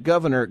Democrat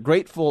governor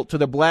grateful to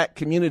the black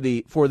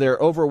community for their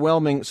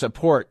overwhelming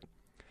support,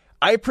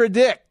 I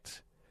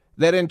predict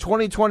that in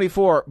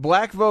 2024,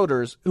 black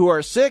voters who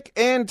are sick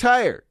and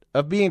tired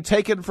of being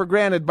taken for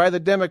granted by the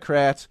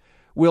Democrats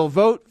will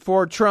vote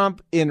for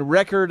Trump in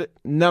record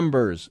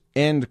numbers,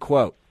 end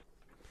quote.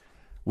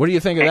 What do you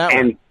think of that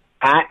one?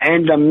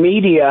 And the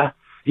media,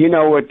 you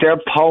know, with their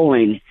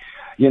polling,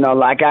 you know,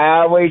 like I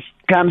always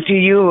come to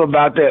you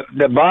about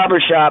the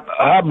barbershop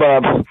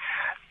hubbub,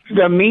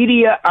 the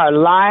media are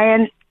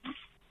lying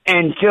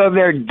until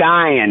they're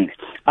dying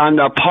on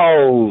the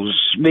polls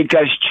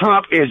because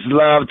Trump is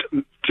loved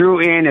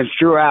through in and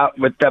throughout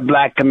with the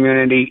black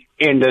community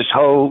in this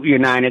whole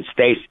United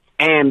States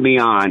and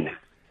beyond.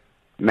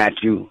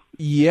 Matthew,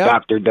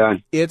 Dr.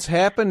 Dunn. It's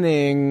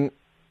happening.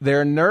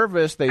 They're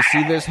nervous. They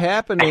see this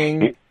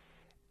happening.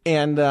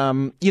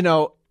 And, you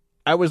know,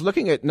 I was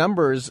looking at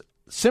numbers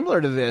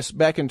similar to this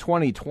back in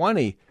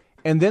 2020,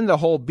 and then the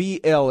whole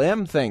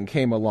BLM thing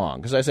came along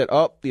because I said,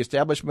 oh, the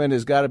establishment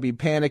has got to be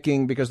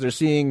panicking because they're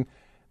seeing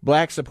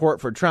black support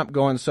for Trump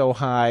going so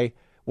high.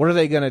 What are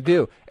they going to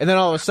do? And then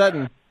all of a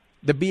sudden,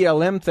 the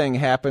BLM thing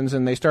happens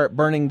and they start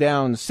burning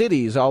down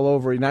cities all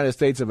over the United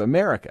States of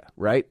America,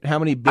 right? How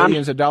many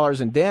billions of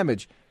dollars in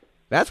damage?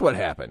 That's what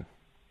happened.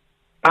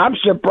 I'm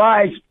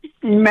surprised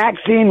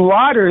Maxine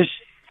Waters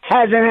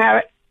hasn't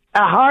had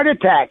a heart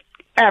attack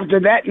after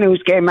that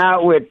news came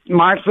out with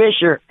Mark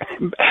Fisher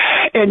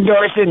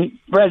endorsing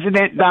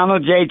President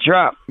Donald J.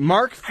 Trump.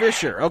 Mark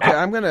Fisher. Okay,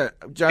 I'm going to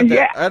jot that.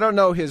 Yeah. I don't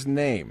know his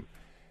name.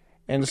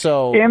 And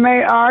so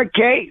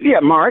M-A-R-K,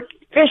 Mark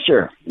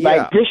Fisher.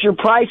 Like Fisher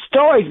Price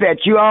toys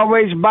that you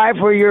always buy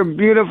for your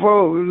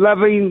beautiful,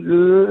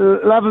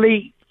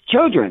 lovely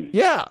children.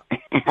 Yeah,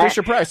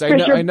 Fisher Price.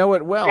 I know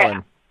it well.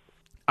 Yeah.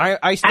 And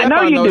I step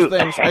on those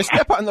things. I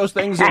step on those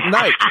things at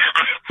night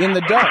in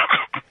the dark.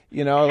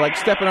 You know, like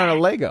stepping on a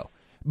Lego.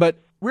 But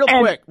real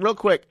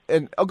quick,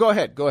 and go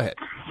ahead.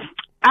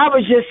 I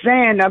was just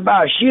saying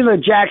about Sheila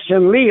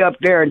Jackson Lee up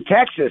there in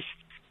Texas.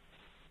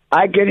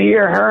 I could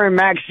hear her and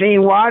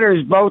Maxine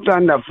Waters both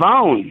on the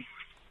phone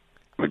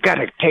we got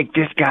to take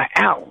this guy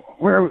out.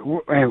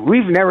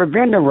 We've never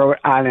been to Rhode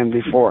Island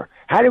before.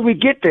 How did we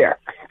get there?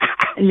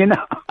 You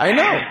know? I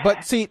know.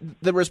 But see,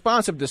 the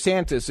response of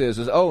DeSantis is,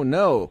 oh,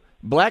 no,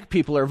 black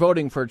people are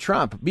voting for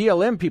Trump.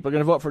 BLM people are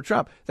going to vote for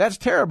Trump. That's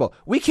terrible.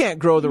 We can't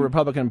grow the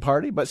Republican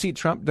Party. But see,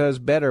 Trump does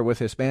better with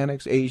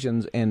Hispanics,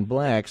 Asians, and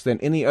blacks than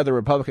any other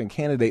Republican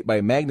candidate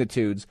by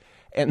magnitudes.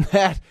 And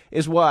that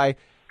is why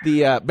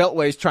the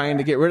Beltway's trying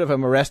to get rid of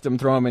him, arrest him,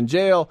 throw him in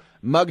jail,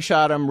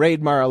 mugshot him,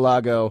 raid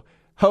Mar-a-Lago,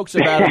 hoax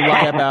about him,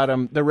 lie about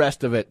him, the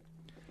rest of it.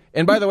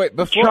 And by the way,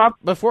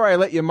 before I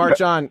let you march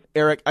on,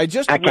 Eric, I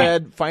just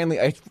read, finally,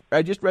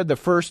 I just read the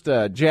first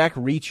Jack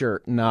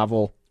Reacher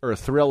novel or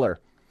thriller.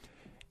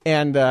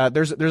 And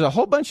there's a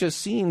whole bunch of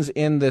scenes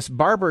in this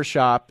barber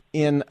shop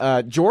in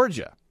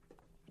Georgia.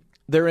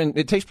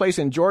 It takes place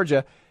in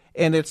Georgia,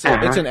 and it's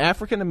an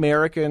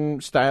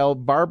African-American style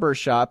barber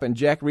shop, and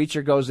Jack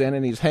Reacher goes in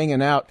and he's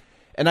hanging out.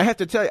 And I have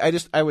to tell you,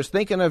 I was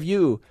thinking of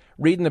you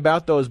reading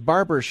about those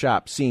barber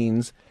shop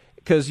scenes,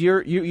 because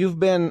you've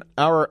been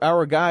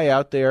our guy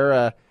out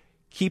there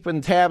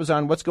keeping tabs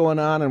on what's going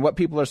on and what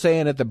people are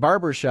saying at the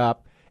barber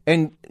shop,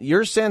 and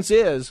your sense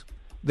is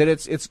that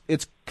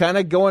it's kind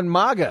of going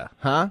MAGA,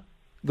 huh?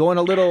 Going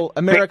a little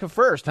America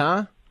first,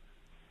 huh?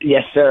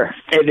 Yes, sir.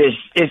 It is.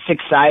 It's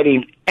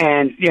exciting,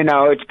 and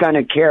it's going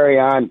to carry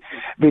on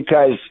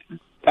because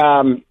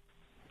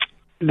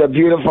the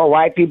beautiful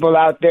white people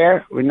out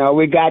there,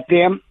 we got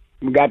them.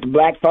 We got the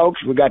black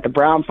folks. We got the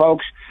brown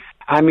folks.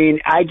 I mean,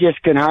 I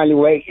just can hardly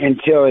wait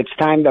until it's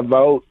time to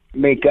vote,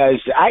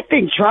 because I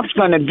think Trump's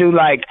going to do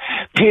like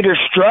Peter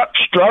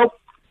Strzok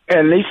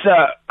and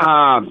Lisa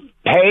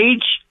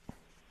Page.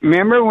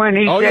 Remember when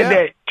he said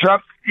that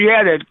Trump,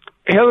 that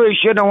Hillary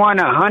should have won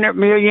 100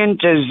 million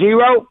to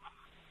 0?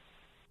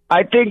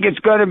 I think it's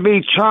going to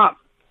be Trump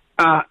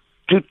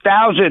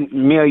 2,000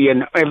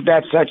 million, if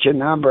that's such a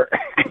number,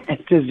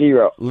 to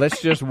 0.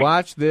 Let's just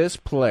watch this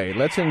play.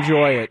 Let's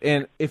enjoy it.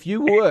 And if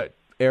you would,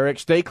 Eric,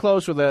 stay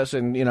close with us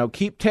and,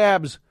 keep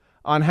tabs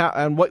on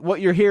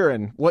what you're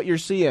hearing, what you're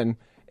seeing,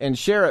 and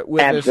share it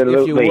with us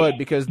if you would,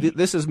 because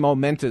this is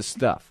momentous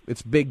stuff.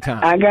 It's big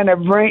time. I'm gonna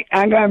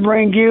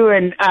bring you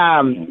and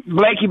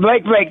Blake.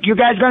 You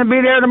guys gonna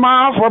be there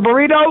tomorrow for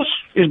burritos?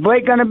 Is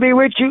Blake gonna be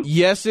with you?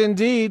 Yes,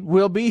 indeed.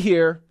 We'll be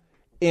here.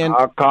 And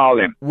I'll call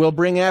him. We'll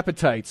bring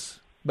appetites.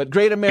 But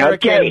Great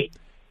American. Okay.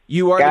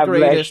 You are God the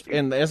greatest, bless you.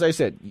 and as I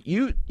said,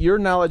 your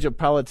knowledge of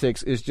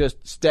politics is just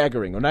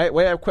staggering. When I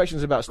have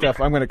questions about stuff,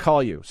 I'm going to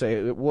call you.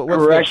 Say,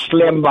 what's Rush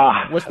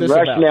Limbaugh. What's this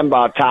Rush about?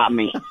 Limbaugh taught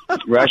me.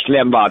 Rush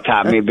Limbaugh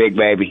taught me, big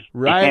baby.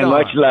 Right and on.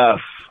 much love.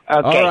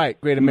 Okay. All right,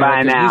 Great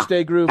American. Bye now. You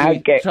stay groovy.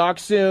 Okay. Talk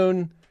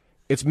soon.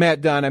 It's Matt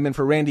Dunn. I'm in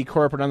for Randy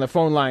Corporon on the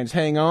phone lines.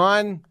 Hang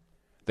on.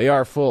 They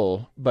are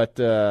full, but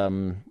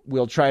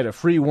we'll try to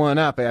free one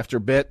up after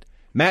a bit.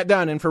 Matt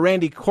Dunn in for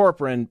Randy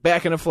Corporon.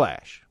 Back in a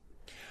flash.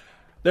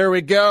 There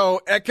we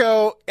go,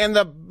 Echo and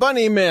the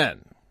Bunnymen.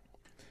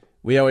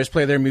 We always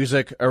play their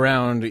music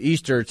around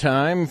Easter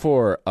time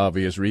for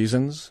obvious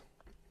reasons.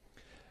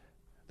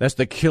 That's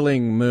The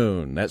Killing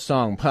Moon. That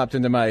song popped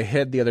into my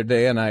head the other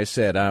day, and I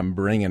said, I'm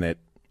bringing it.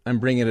 I'm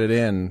bringing it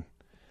in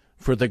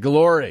for the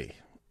glory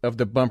of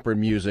the bumper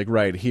music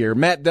right here.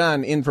 Matt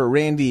Dunn in for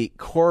Randy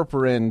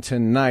Corporon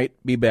tonight.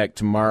 Be back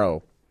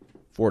tomorrow,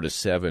 4 to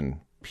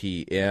 7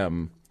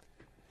 p.m.,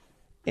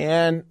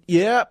 And,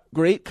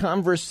 great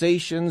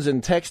conversations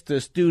and text to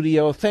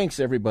studio.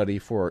 Thanks, everybody,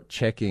 for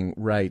checking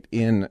right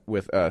in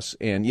with us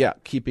and,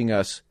 keeping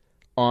us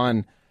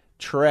on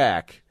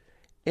track.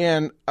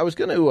 And I was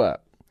going to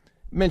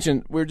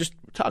mention, we were just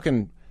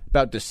talking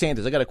about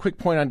DeSantis. I got a quick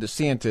point on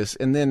DeSantis,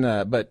 and then,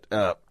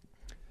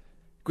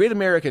 Great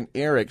American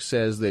Eric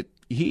says that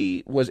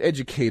he was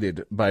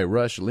educated by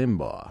Rush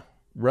Limbaugh.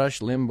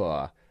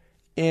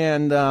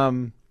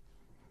 And,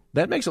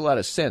 that makes a lot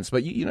of sense,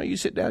 but you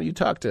sit down, you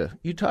talk to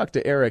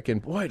Eric,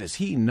 and boy, does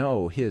he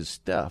know his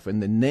stuff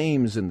and the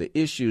names and the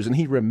issues, and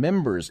he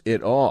remembers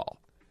it all.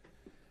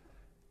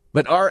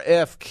 But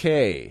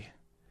RFK,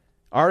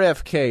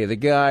 the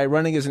guy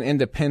running as an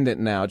independent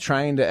now,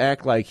 trying to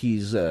act like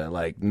he's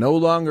no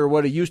longer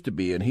what he used to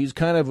be, and he's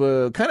kind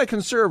of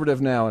conservative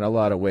now in a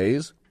lot of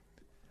ways,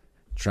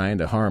 trying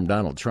to harm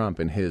Donald Trump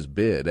in his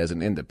bid as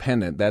an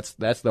independent. That's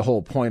the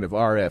whole point of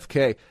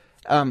RFK.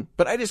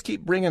 But I just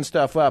keep bringing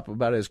stuff up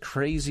about his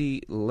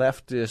crazy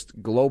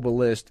leftist,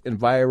 globalist,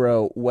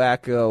 enviro,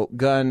 wacko,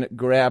 gun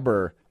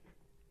grabber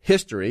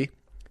history.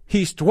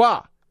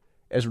 Histoire,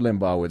 as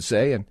Limbaugh would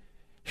say. And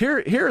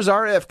here's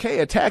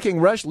RFK attacking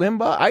Rush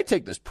Limbaugh. I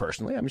take this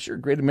personally. I'm sure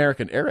Great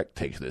American Eric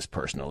takes this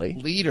personally.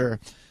 Leader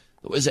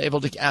who was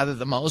able to gather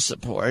the most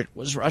support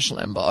was Rush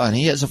Limbaugh, and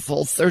he has a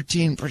full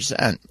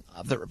 13%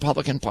 of the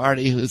Republican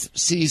Party who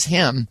sees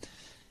him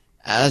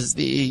as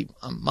the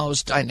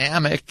most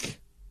dynamic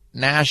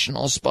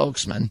national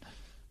spokesman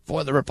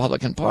for the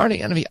Republican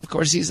Party, and of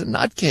course he's a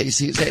nutcase.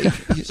 He's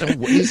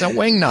a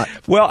wingnut.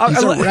 Well,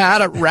 he's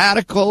a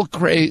radical,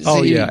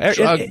 crazy,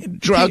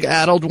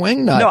 drug-addled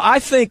wingnut. No, I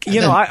think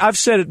I've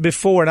said it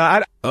before,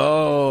 and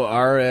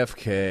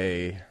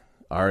RFK.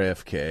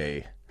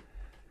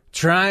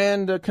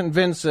 trying to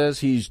convince us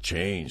he's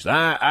changed.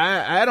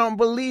 I don't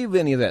believe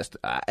any of that.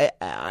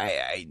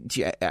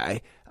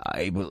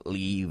 I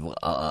believe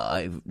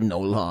I've no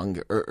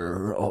longer.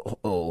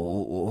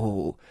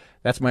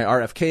 That's my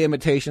RFK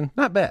imitation.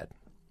 Not bad.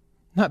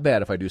 Not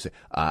bad if I do say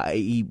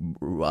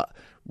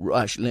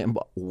Rush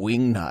Limbaugh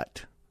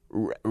wingnut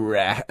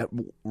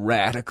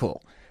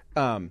radical.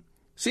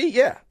 See,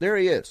 yeah, there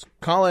he is,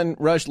 calling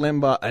Rush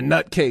Limbaugh a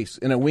nutcase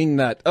and a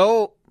wingnut.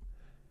 Oh,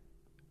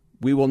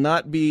 we will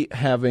not be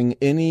having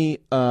any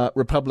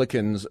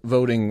Republicans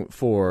voting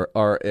for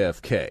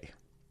RFK.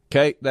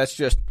 Okay, that's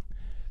just.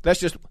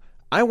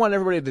 I want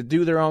everybody to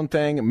do their own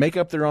thing, make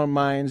up their own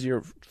minds.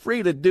 You're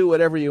free to do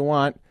whatever you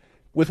want,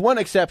 with one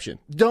exception: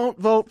 don't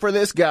vote for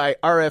this guy,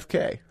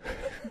 RFK.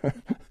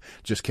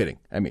 Just kidding.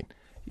 I mean,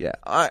 yeah,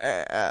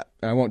 I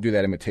won't do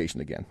that imitation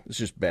again. It's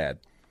just bad.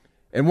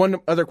 And one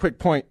other quick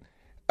point: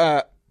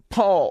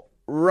 Paul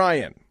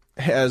Ryan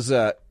has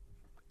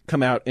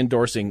come out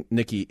endorsing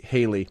Nikki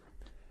Haley.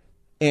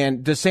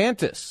 And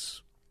DeSantis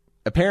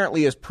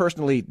apparently is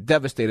personally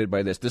devastated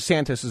by this.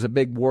 DeSantis is a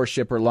big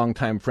worshipper,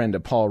 longtime friend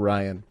of Paul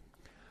Ryan.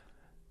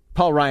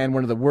 Paul Ryan,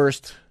 one of the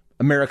worst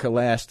America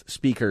Last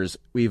speakers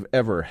we've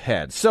ever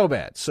had. So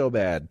bad, so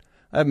bad.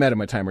 I've met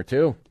him a time or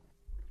two.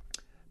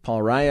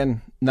 Paul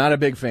Ryan, not a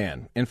big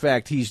fan. In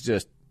fact, he's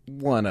just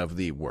one of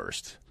the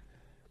worst.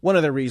 One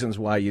of the reasons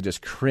why you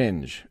just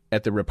cringe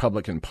at the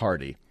Republican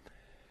Party.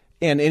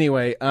 And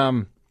anyway,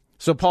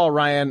 so Paul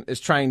Ryan is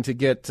trying to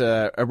get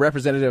a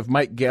Representative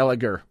Mike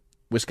Gallagher,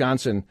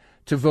 Wisconsin,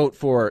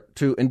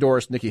 to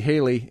endorse Nikki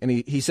Haley. And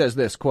he says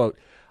this, quote,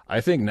 "I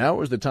think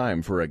now is the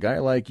time for a guy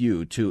like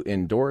you to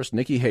endorse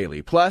Nikki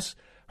Haley. Plus,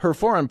 her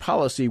foreign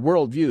policy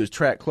worldviews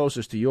track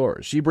closest to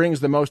yours. She brings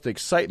the most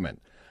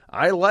excitement.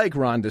 I like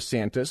Ron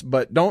DeSantis,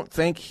 but don't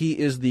think he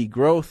is the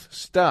growth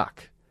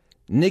stock.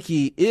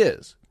 Nikki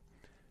is."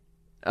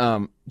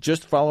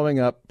 Just following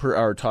up per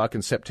our talk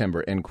in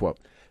September, end quote.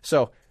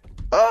 So,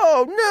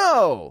 oh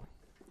no!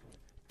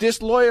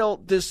 Disloyal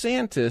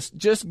DeSantis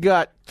just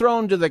got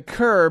thrown to the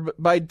curb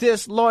by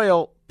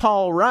disloyal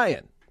Paul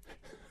Ryan.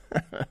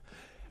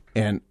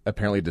 And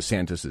apparently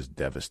DeSantis is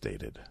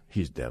devastated.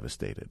 He's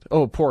devastated.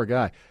 Oh, poor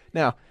guy.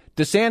 Now,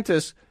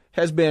 DeSantis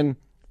has been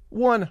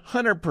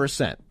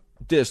 100%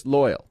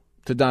 disloyal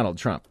to Donald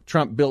Trump.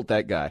 Trump built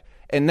that guy.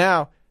 And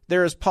now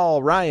there's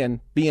Paul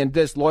Ryan being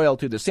disloyal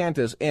to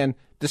DeSantis. And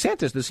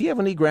DeSantis, does he have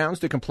any grounds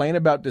to complain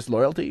about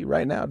disloyalty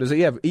right now? Does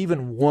he have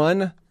even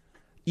one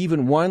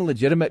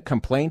legitimate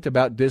complaint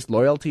about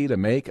disloyalty to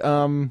make?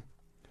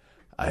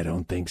 I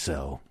don't think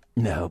so.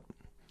 No,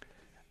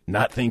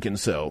 not thinking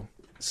so.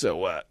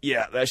 So,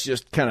 yeah, that's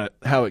just kind of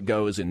how it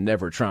goes in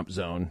Never Trump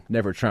zone,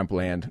 Never Trump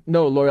land.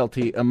 No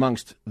loyalty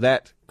amongst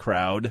that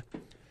crowd.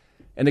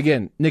 And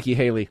again, Nikki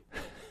Haley,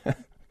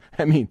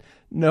 I mean,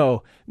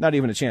 no, not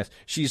even a chance.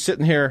 She's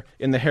sitting here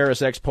in the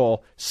Harris X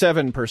poll,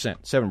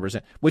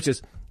 7%, which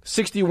is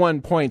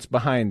 61 points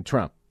behind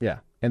Trump. Yeah,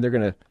 and they're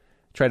going to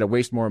try to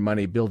waste more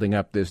money building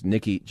up this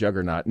Nikki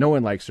juggernaut. No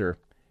one likes her.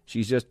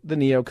 She's just the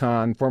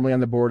neocon, formerly on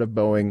the board of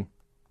Boeing.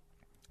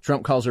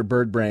 Trump calls her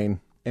bird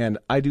brain, and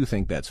I do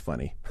think that's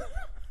funny.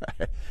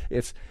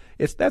 That's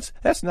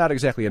not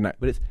exactly a nut,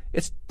 but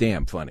it's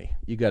damn funny.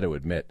 You got to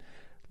admit.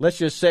 Let's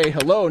just say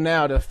hello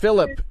now to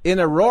Philip in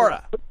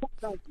Aurora.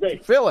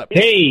 Philip,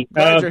 hey,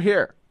 glad you're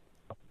here.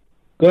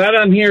 Glad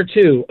I'm here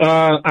too.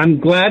 I'm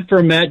glad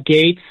for Matt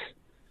Gaetz.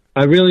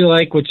 I really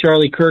like what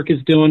Charlie Kirk is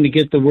doing to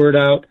get the word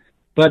out.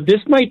 But this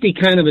might be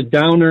kind of a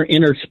downer,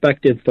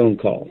 introspective phone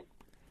call.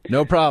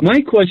 No problem. My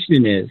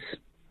question is,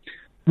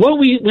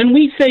 when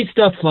we say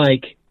stuff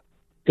like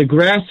the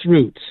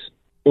grassroots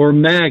or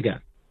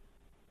MAGA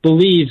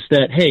believes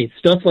that, hey,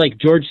 stuff like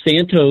George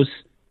Santos,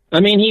 I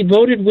mean, he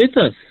voted with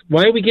us.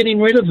 Why are we getting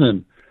rid of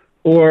him?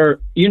 Or,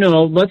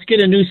 let's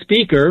get a new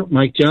speaker,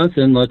 Mike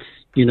Johnson. Let's,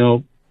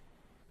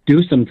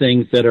 do some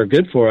things that are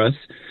good for us.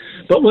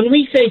 But when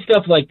we say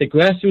stuff like the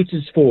grassroots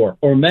is for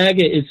or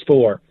MAGA is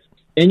for,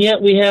 and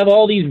yet we have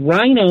all these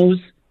rhinos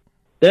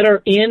that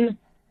are in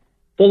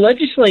the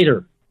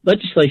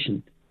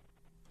legislation.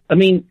 I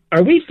mean,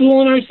 are we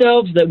fooling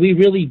ourselves that we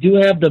really do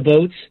have the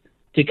votes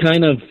to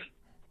kind of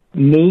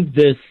move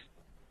this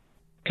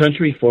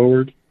country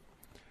forward?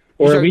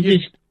 Or are we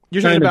just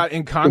you're talking about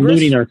in Congress?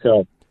 Deluding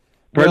ourselves?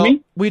 Pardon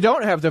me? We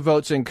don't have the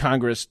votes in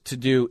Congress to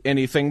do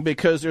anything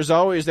because there's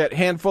always that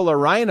handful of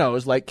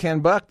rhinos like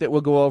Ken Buck that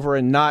will go over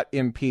and not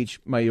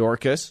impeach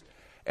Mayorkas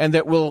and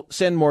that will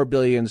send more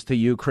billions to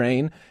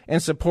Ukraine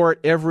and support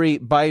every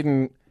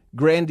Biden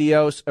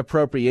grandiose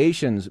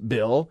appropriations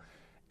bill.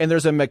 And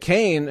there's a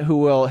McCain who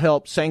will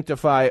help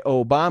sanctify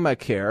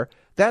Obamacare.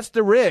 That's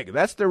the rig.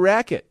 That's the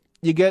racket.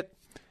 You get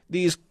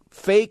these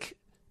fake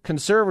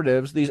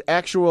conservatives, these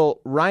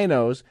actual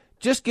rhinos.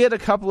 Just get a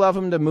couple of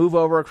them to move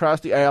over across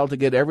the aisle to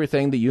get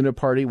everything the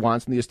uniparty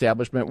wants and the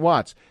establishment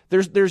wants.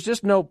 There's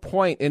just no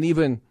point in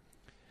even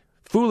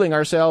fooling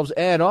ourselves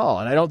at all,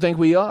 and I don't think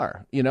we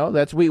are. We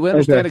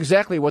understand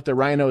exactly what the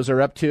rhinos are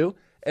up to,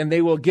 and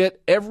they will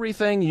get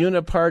everything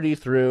uniparty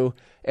through.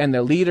 And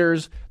the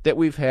leaders that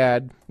we've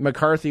had,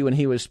 McCarthy when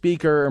he was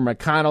Speaker, or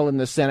McConnell in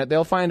the Senate,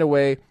 they'll find a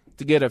way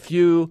to get a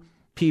few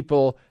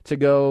people to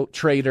go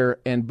traitor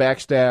and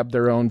backstab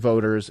their own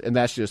voters, and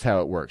that's just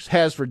how it works.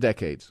 Has for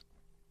decades.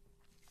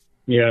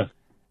 Yeah.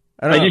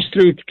 I just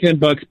threw Ken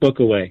Buck's book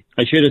away.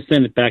 I should have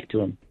sent it back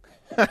to him.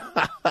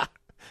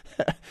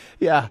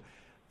 Yeah.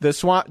 The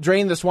swamp,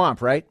 Drain the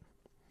Swamp, right?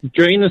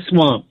 Drain the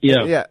Swamp,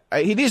 yeah. Yeah.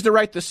 He needs to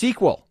write the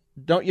sequel,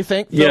 don't you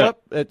think, Yeah.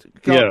 Philip?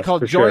 It's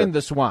called Join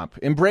the Swamp,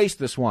 Embrace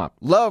the Swamp,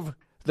 Love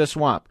the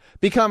Swamp,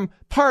 Become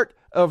part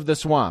of the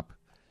Swamp,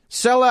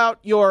 Sell out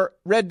your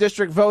red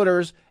district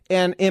voters,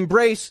 and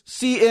embrace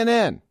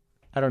CNN.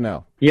 I don't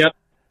know. Yep.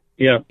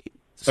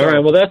 So, all right,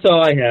 well, that's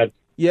all I had.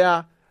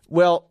 Yeah,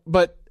 well,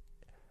 but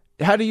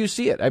how do you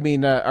see it? I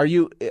mean, are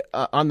you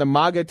on the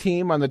MAGA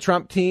team, on the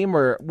Trump team,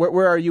 or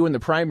where are you in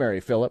the primary,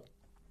 Philip?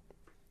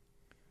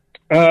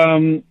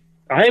 I'm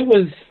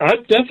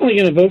definitely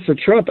going to vote for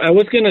Trump. I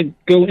was going to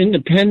go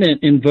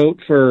independent and vote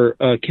for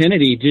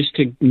Kennedy just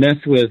to mess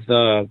with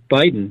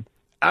Biden.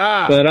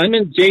 But I'm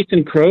in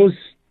Jason Crow's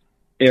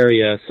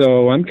area,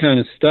 so I'm kind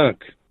of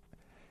stuck.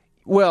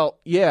 Well,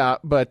 yeah,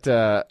 but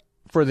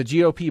for the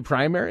GOP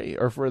primary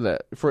or for the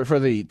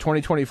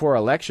 2024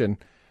 election,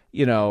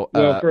 you know,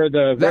 for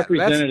the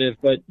representative,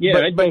 but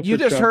yeah, but you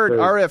just heard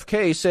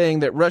RFK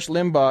saying that Rush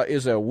Limbaugh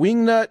is a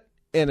wingnut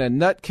and a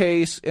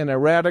nutcase and a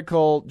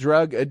radical,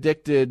 drug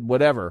addicted,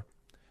 whatever.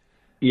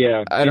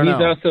 Yeah, I don't know.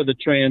 He's also the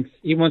trans.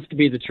 He wants to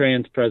be the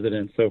trans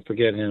president, so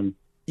forget him.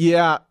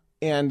 Yeah,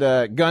 and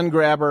gun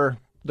grabber,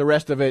 the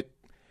rest of it.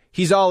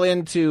 He's all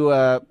into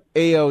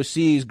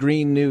AOC's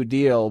Green New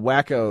Deal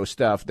wacko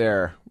stuff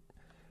there.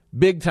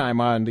 Big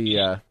time on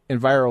the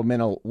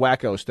environmental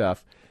wacko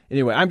stuff.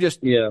 Anyway, I'm just,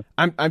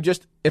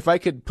 if I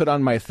could put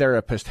on my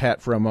therapist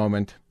hat for a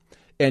moment,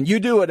 and you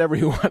do whatever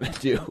you want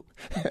to do.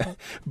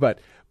 but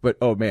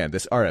oh man,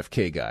 this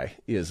RFK guy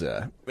is,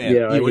 man,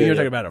 when you're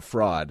talking about a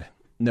fraud,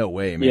 no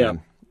way,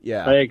 man.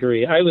 Yeah. I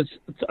agree.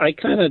 I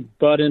kind of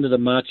bought into the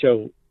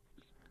macho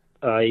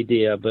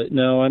idea, but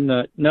no, I'm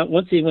not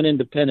once he went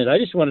independent. I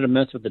just wanted to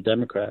mess with the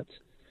Democrats.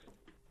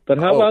 But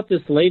how about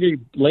this Lady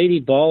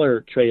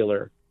Baller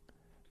trailer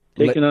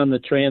taking on the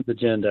trans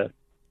agenda?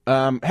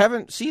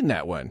 Haven't seen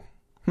that one.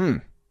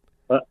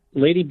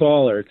 Lady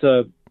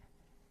Baller.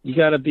 You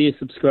got to be a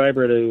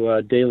subscriber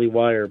to Daily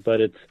Wire,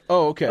 but it's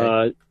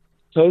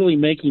totally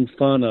making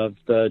fun of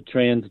the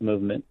trans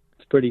movement.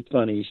 It's pretty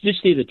funny. You should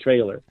just see the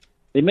trailer.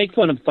 They make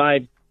fun of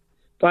five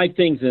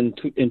things in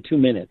 2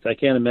 minutes. I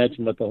can't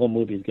imagine what the whole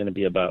movie is going to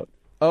be about.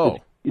 Oh,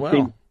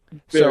 wow.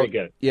 Very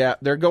good. Yeah,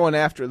 they're going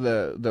after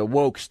the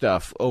woke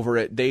stuff over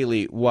at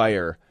Daily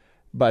Wire.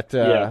 But,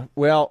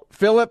 well,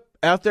 Philip,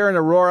 out there in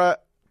Aurora,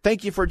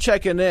 thank you for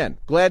checking in.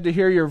 Glad to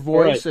hear your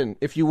voice. Right. And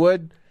if you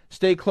would,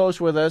 stay close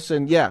with us.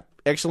 And, yeah,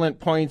 excellent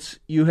points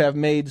you have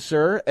made,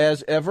 sir,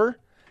 as ever.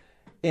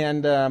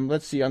 And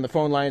let's see, on the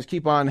phone lines,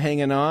 keep on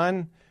hanging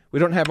on. We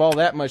don't have all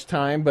that much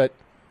time, but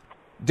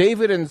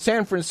David in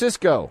San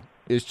Francisco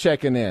is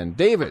checking in.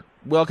 David,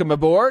 welcome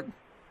aboard.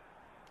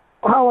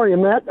 How are you,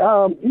 Matt?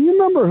 You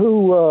remember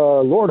who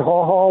Lord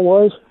Haw Haw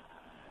was?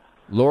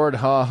 Lord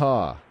Haw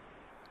Haw.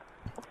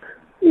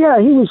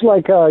 Yeah, he was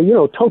like,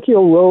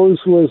 Tokyo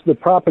Rose was the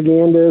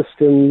propagandist,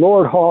 and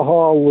Lord Haw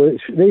Haw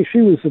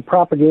she was the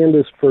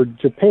propagandist for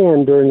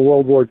Japan during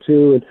World War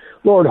II, and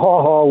Lord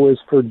Haw Haw was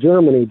for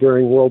Germany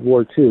during World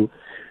War II.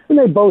 And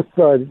they both,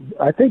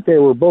 I think they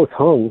were both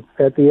hung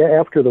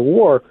after the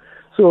war.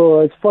 So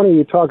it's funny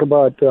you talk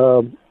about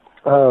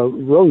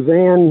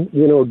Roseanne,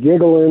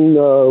 giggling,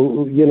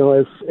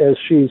 as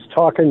she's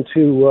talking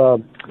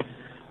to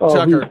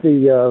Tucker.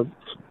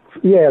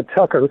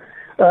 Tucker.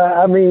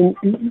 I mean,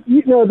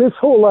 this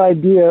whole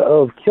idea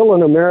of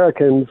killing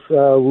Americans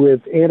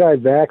with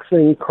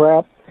anti-vaccine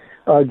crap,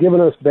 giving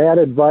us bad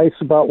advice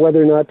about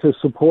whether or not to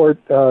support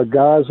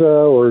Gaza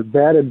or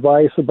bad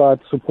advice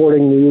about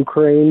supporting the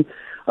Ukraine,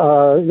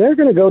 they're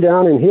going to go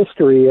down in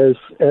history as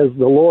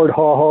the Lord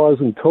Haw Haws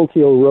and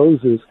Tokyo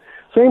Roses.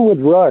 Same with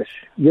Rush.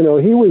 He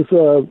was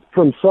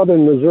from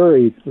southern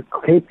Missouri,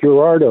 Cape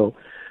Girardeau.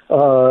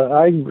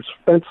 I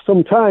spent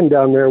some time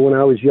down there when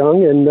I was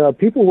young, and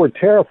people were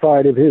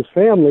terrified of his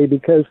family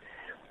because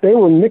they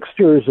were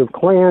mixtures of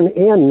Klan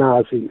and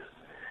Nazis.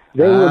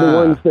 They were the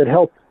ones that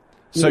helped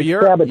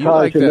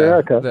sabotage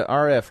America. The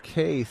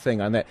RFK thing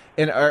on that.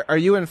 And are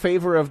you in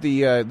favor of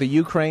the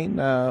Ukraine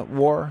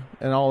war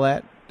and all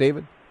that,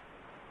 David?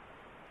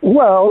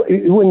 Well,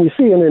 when you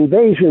see an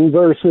invasion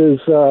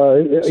versus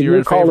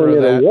you're calling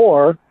it a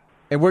war.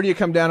 And where do you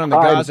come down on the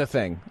Gaza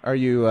thing? Are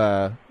you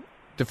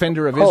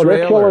defender of Israel?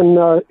 They're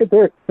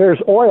killing.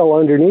 There's oil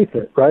underneath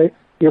it, right?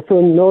 You're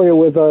familiar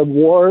with a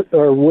war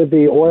or with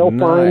the oil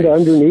find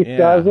underneath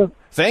Gaza?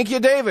 Thank you,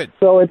 David.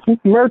 So it's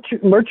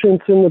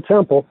merchants in the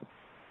temple.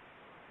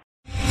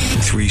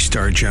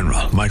 3-star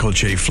general Michael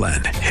J.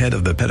 Flynn, head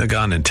of the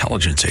Pentagon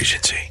Intelligence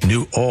Agency,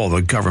 knew all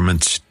the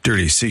government's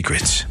dirty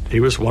secrets. He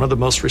was one of the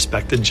most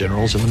respected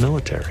generals in the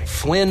military.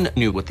 Flynn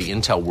knew what the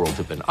intel world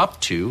had been up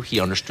to.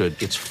 He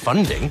understood its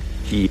funding.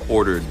 He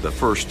ordered the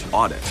first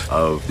audit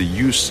of the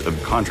use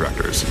of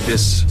contractors.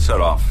 This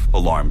set off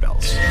alarm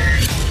bells.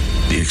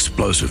 The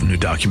explosive new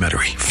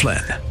documentary,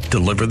 Flynn,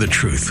 Deliver the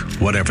Truth,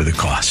 Whatever the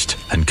Cost,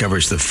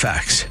 uncovers the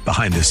facts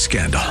behind this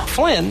scandal.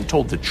 Flynn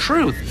told the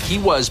truth. He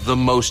was the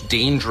most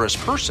dangerous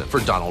person for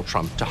Donald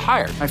Trump to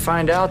hire. I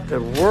find out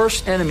the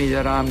worst enemy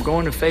that I'm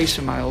going to face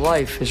in my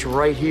life is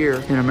right here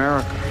in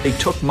America. They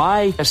took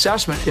my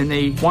assessment and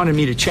they wanted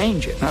me to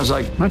change it. And I was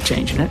like, I'm not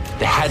changing it.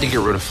 They had to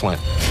get rid of Flynn.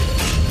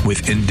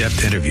 With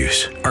in-depth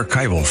interviews,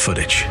 archival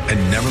footage,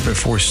 and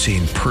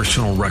never-before-seen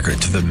personal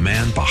records of the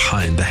man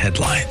behind the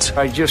headlines.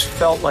 I just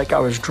felt like I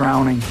was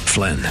drowning.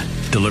 Flynn,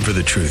 Deliver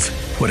the Truth,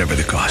 Whatever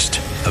the Cost.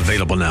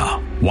 Available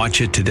now.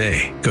 Watch it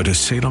today. Go to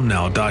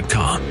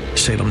salemnow.com.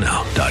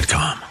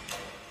 salemnow.com.